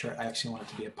be a bar chart. I actually want it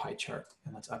to be a pie chart,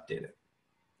 and let's update it.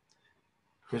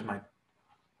 Here's my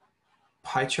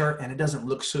pie chart, and it doesn't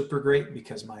look super great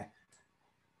because my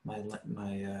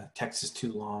text is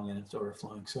too long and it's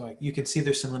overflowing. So you can see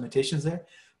there's some limitations there,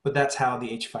 but that's how the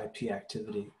H5P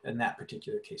activity in that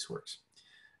particular case works.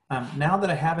 Now that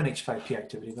I have an H5P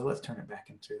activity, though, let's turn it back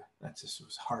into, that just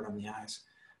was hard on the eyes.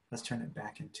 Let's turn it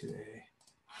back into a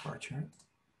bar chart.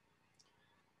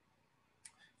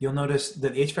 You'll notice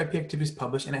that H5P activity is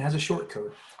published and it has a short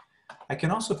code. I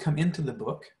can also come into the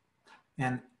book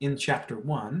and in chapter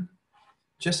 1,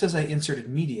 just as I inserted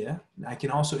media, I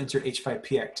can also insert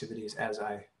H5P activities as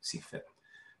I see fit.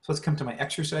 So let's come to my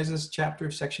exercises chapter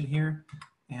section here,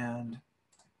 and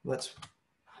let's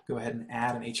go ahead and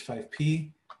add an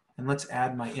H5P, and let's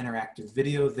add my interactive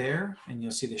video there, and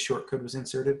you'll see the short code was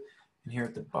inserted. And here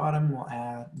at the bottom, we'll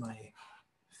add my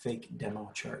fake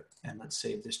demo chart, and let's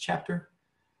save this chapter,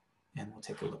 and we'll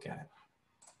take a look at it.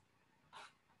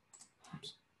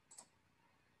 Oops.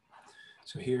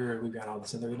 So here we've got all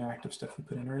this other interactive stuff we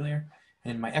put in earlier.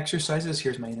 And in my exercises,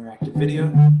 here's my interactive video.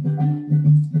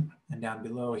 And down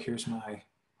below, here's my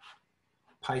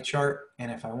pie chart.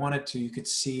 And if I wanted to, you could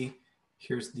see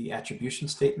here's the attribution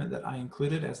statement that I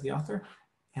included as the author.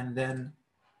 And then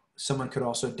someone could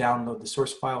also download the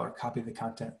source file or copy the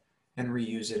content and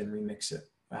reuse it and remix it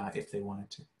if they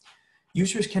wanted to.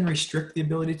 Users can restrict the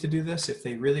ability to do this if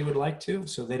they really would like to,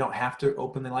 so they don't have to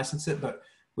openly license it, but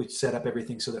we set up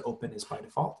everything so that open is by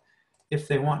default. If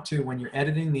they want to, when you're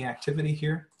editing the activity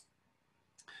here,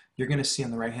 you're going to see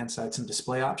on the right-hand side some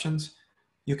display options.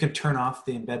 You can turn off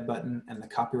the embed button and the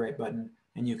copyright button,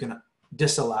 and you can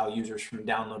disallow users from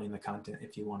downloading the content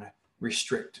if you want to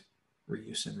restrict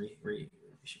reuse and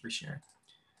reshare.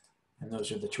 And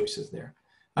those are the choices there.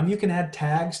 You can add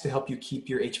tags to help you keep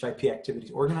your H5P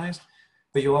activities organized,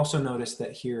 but you'll also notice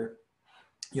that here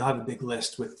you'll have a big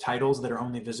list with titles that are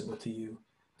only visible to you,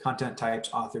 content types,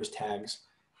 authors, tags,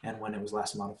 and when it was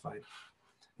last modified.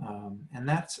 And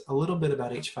that's a little bit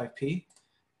about H5P.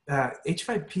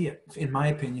 H5P, in my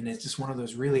opinion, is just one of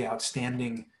those really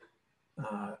outstanding,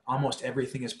 almost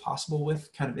everything is possible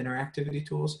with kind of interactivity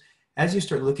tools. As you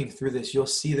start looking through this, you'll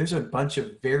see there's a bunch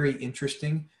of very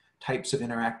interesting types of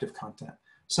interactive content.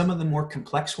 Some of the more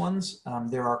complex ones,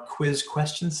 there are quiz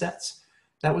question sets.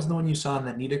 That was the one you saw in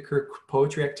that Niederker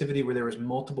poetry activity where there was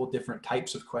multiple different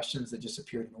types of questions that just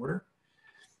appeared in order.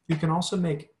 You can also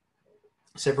make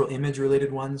several image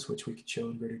related ones, which we could show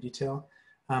in greater detail.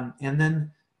 And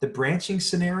then the branching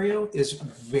scenario is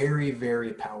very,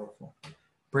 very powerful.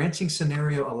 Branching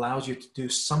scenario allows you to do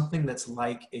something that's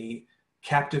like a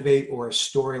Captivate or a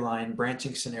storyline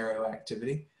branching scenario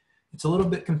activity. It's a little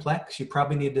bit complex. You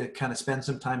probably need to kind of spend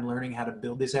some time learning how to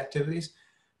build these activities,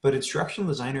 but instructional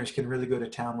designers can really go to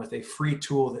town with a free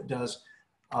tool that does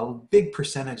a big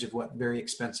percentage of what very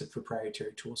expensive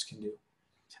proprietary tools can do.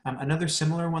 Another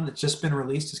similar one that's just been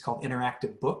released is called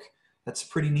Interactive Book. That's a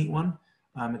pretty neat one.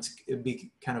 It'd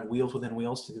be kind of wheels within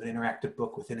wheels to do an interactive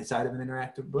book within inside of an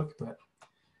interactive book, but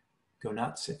go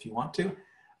nuts if you want to.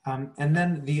 And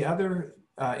then the other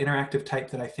interactive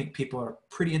type that I think people are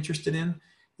pretty interested in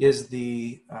is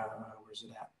the, where's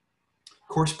it at?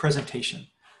 Course presentation.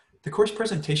 The course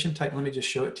presentation type, let me just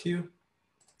show it to you.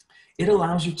 It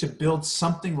allows you to build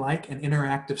something like an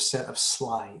interactive set of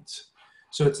slides.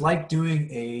 So it's like doing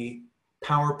a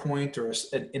PowerPoint or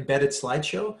an embedded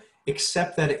slideshow,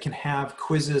 except that it can have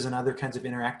quizzes and other kinds of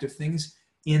interactive things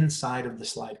inside of the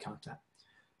slide content.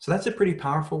 So that's a pretty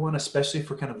powerful one, especially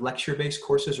for kind of lecture-based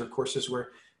courses or courses where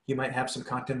you might have some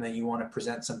content that you want to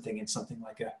present something in something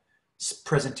like a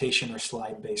presentation or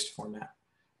slide-based format.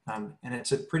 And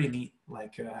it's a pretty neat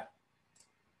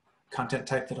content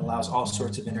type that allows all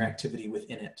sorts of interactivity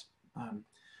within it.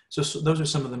 So those are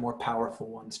some of the more powerful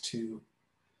ones to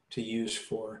use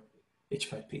for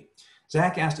H5P.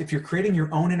 Zach asked, if you're creating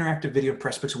your own interactive video in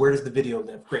Pressbooks, where does the video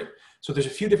live? Great. So there's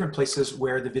a few different places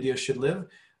where the video should live.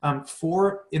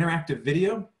 For interactive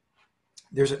video,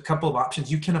 there's a couple of options.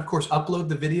 You can, of course, upload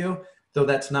the video, though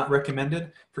that's not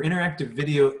recommended. For interactive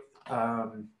video,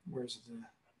 where's the,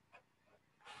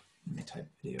 let me type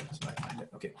video so I find it.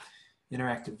 Okay,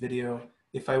 interactive video.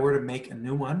 If I were to make a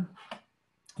new one,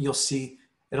 you'll see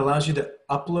it allows you to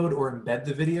upload or embed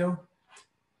the video.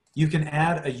 You can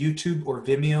add a YouTube or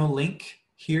Vimeo link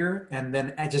here and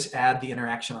then just add the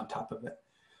interaction on top of it.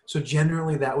 So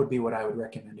generally that would be what I would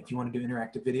recommend. If you want to do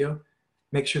interactive video,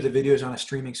 make sure the video is on a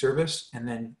streaming service and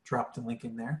then drop the link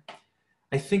in there.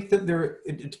 I think that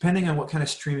depending on what kind of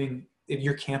streaming,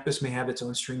 your campus may have its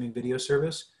own streaming video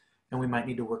service, and we might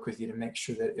need to work with you to make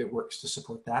sure that it works to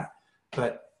support that.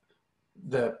 But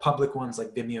the public ones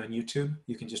like Vimeo and YouTube,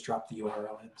 you can just drop the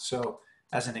URL in. So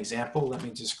as an example, let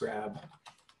me just grab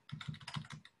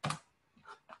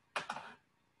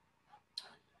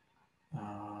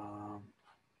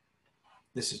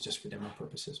this is just for demo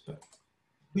purposes, but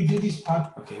we do these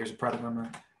okay, here's a product number.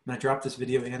 I'm going to drop this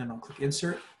video in and I'll click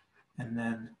insert. And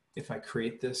then if I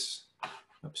create this,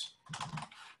 oops,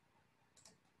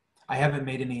 I haven't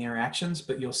made any interactions,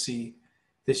 but you'll see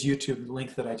this YouTube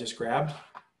link that I just grabbed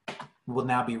will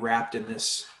now be wrapped in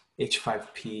this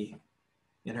H5P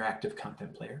interactive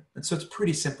content player. And so it's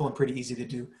pretty simple and pretty easy to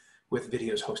do with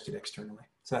videos hosted externally.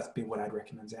 So that'd be what I'd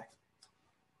recommend, Zach.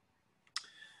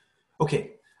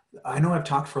 Okay, I know I've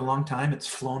talked for a long time. It's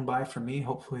flown by for me.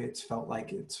 Hopefully it's felt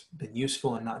like it's been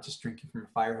useful and not just drinking from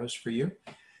a fire hose for you.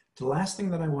 The last thing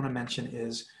that I want to mention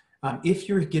is if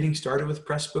you're getting started with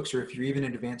Pressbooks, or if you're even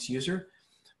an advanced user,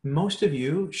 most of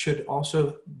you should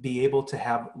also be able to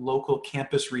have local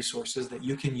campus resources that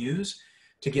you can use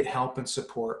to get help and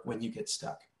support when you get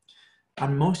stuck.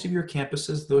 On most of your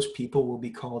campuses, those people will be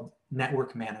called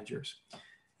network managers.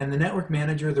 And the network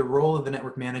manager, the role of the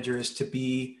network manager is to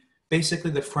be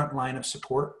basically the front line of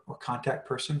support or contact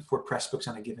person for Pressbooks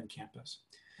on a given campus.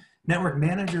 Network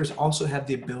managers also have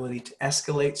the ability to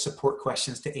escalate support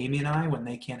questions to Amy and I when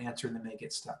they can't answer and then they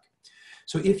get stuck.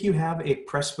 So if you have a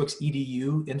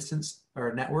PressbooksEDU instance or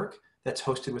a network that's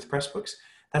hosted with Pressbooks,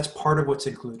 that's part of what's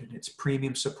included. It's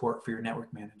premium support for your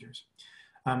network managers.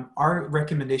 Our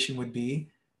recommendation would be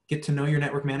get to know your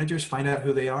network managers, find out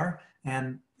who they are,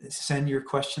 and send your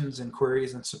questions and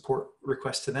queries and support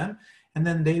requests to them. And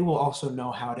then they will also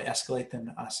know how to escalate them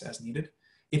to us as needed.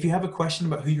 If you have a question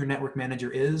about who your network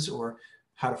manager is or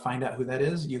how to find out who that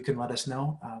is, you can let us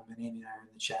know. And Amy and I are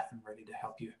in the chat and ready to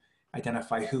help you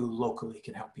identify who locally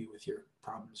can help you with your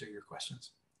problems or your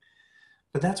questions.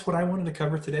 But that's what I wanted to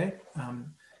cover today.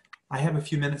 I have a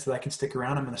few minutes that I can stick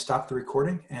around. I'm going to stop the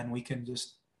recording and we can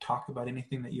just talk about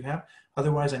anything that you have.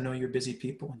 Otherwise, I know you're busy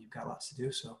people and you've got lots to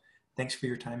do. So thanks for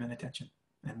your time and attention.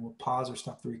 And we'll pause or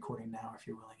stop the recording now if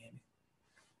you're willing, Amy.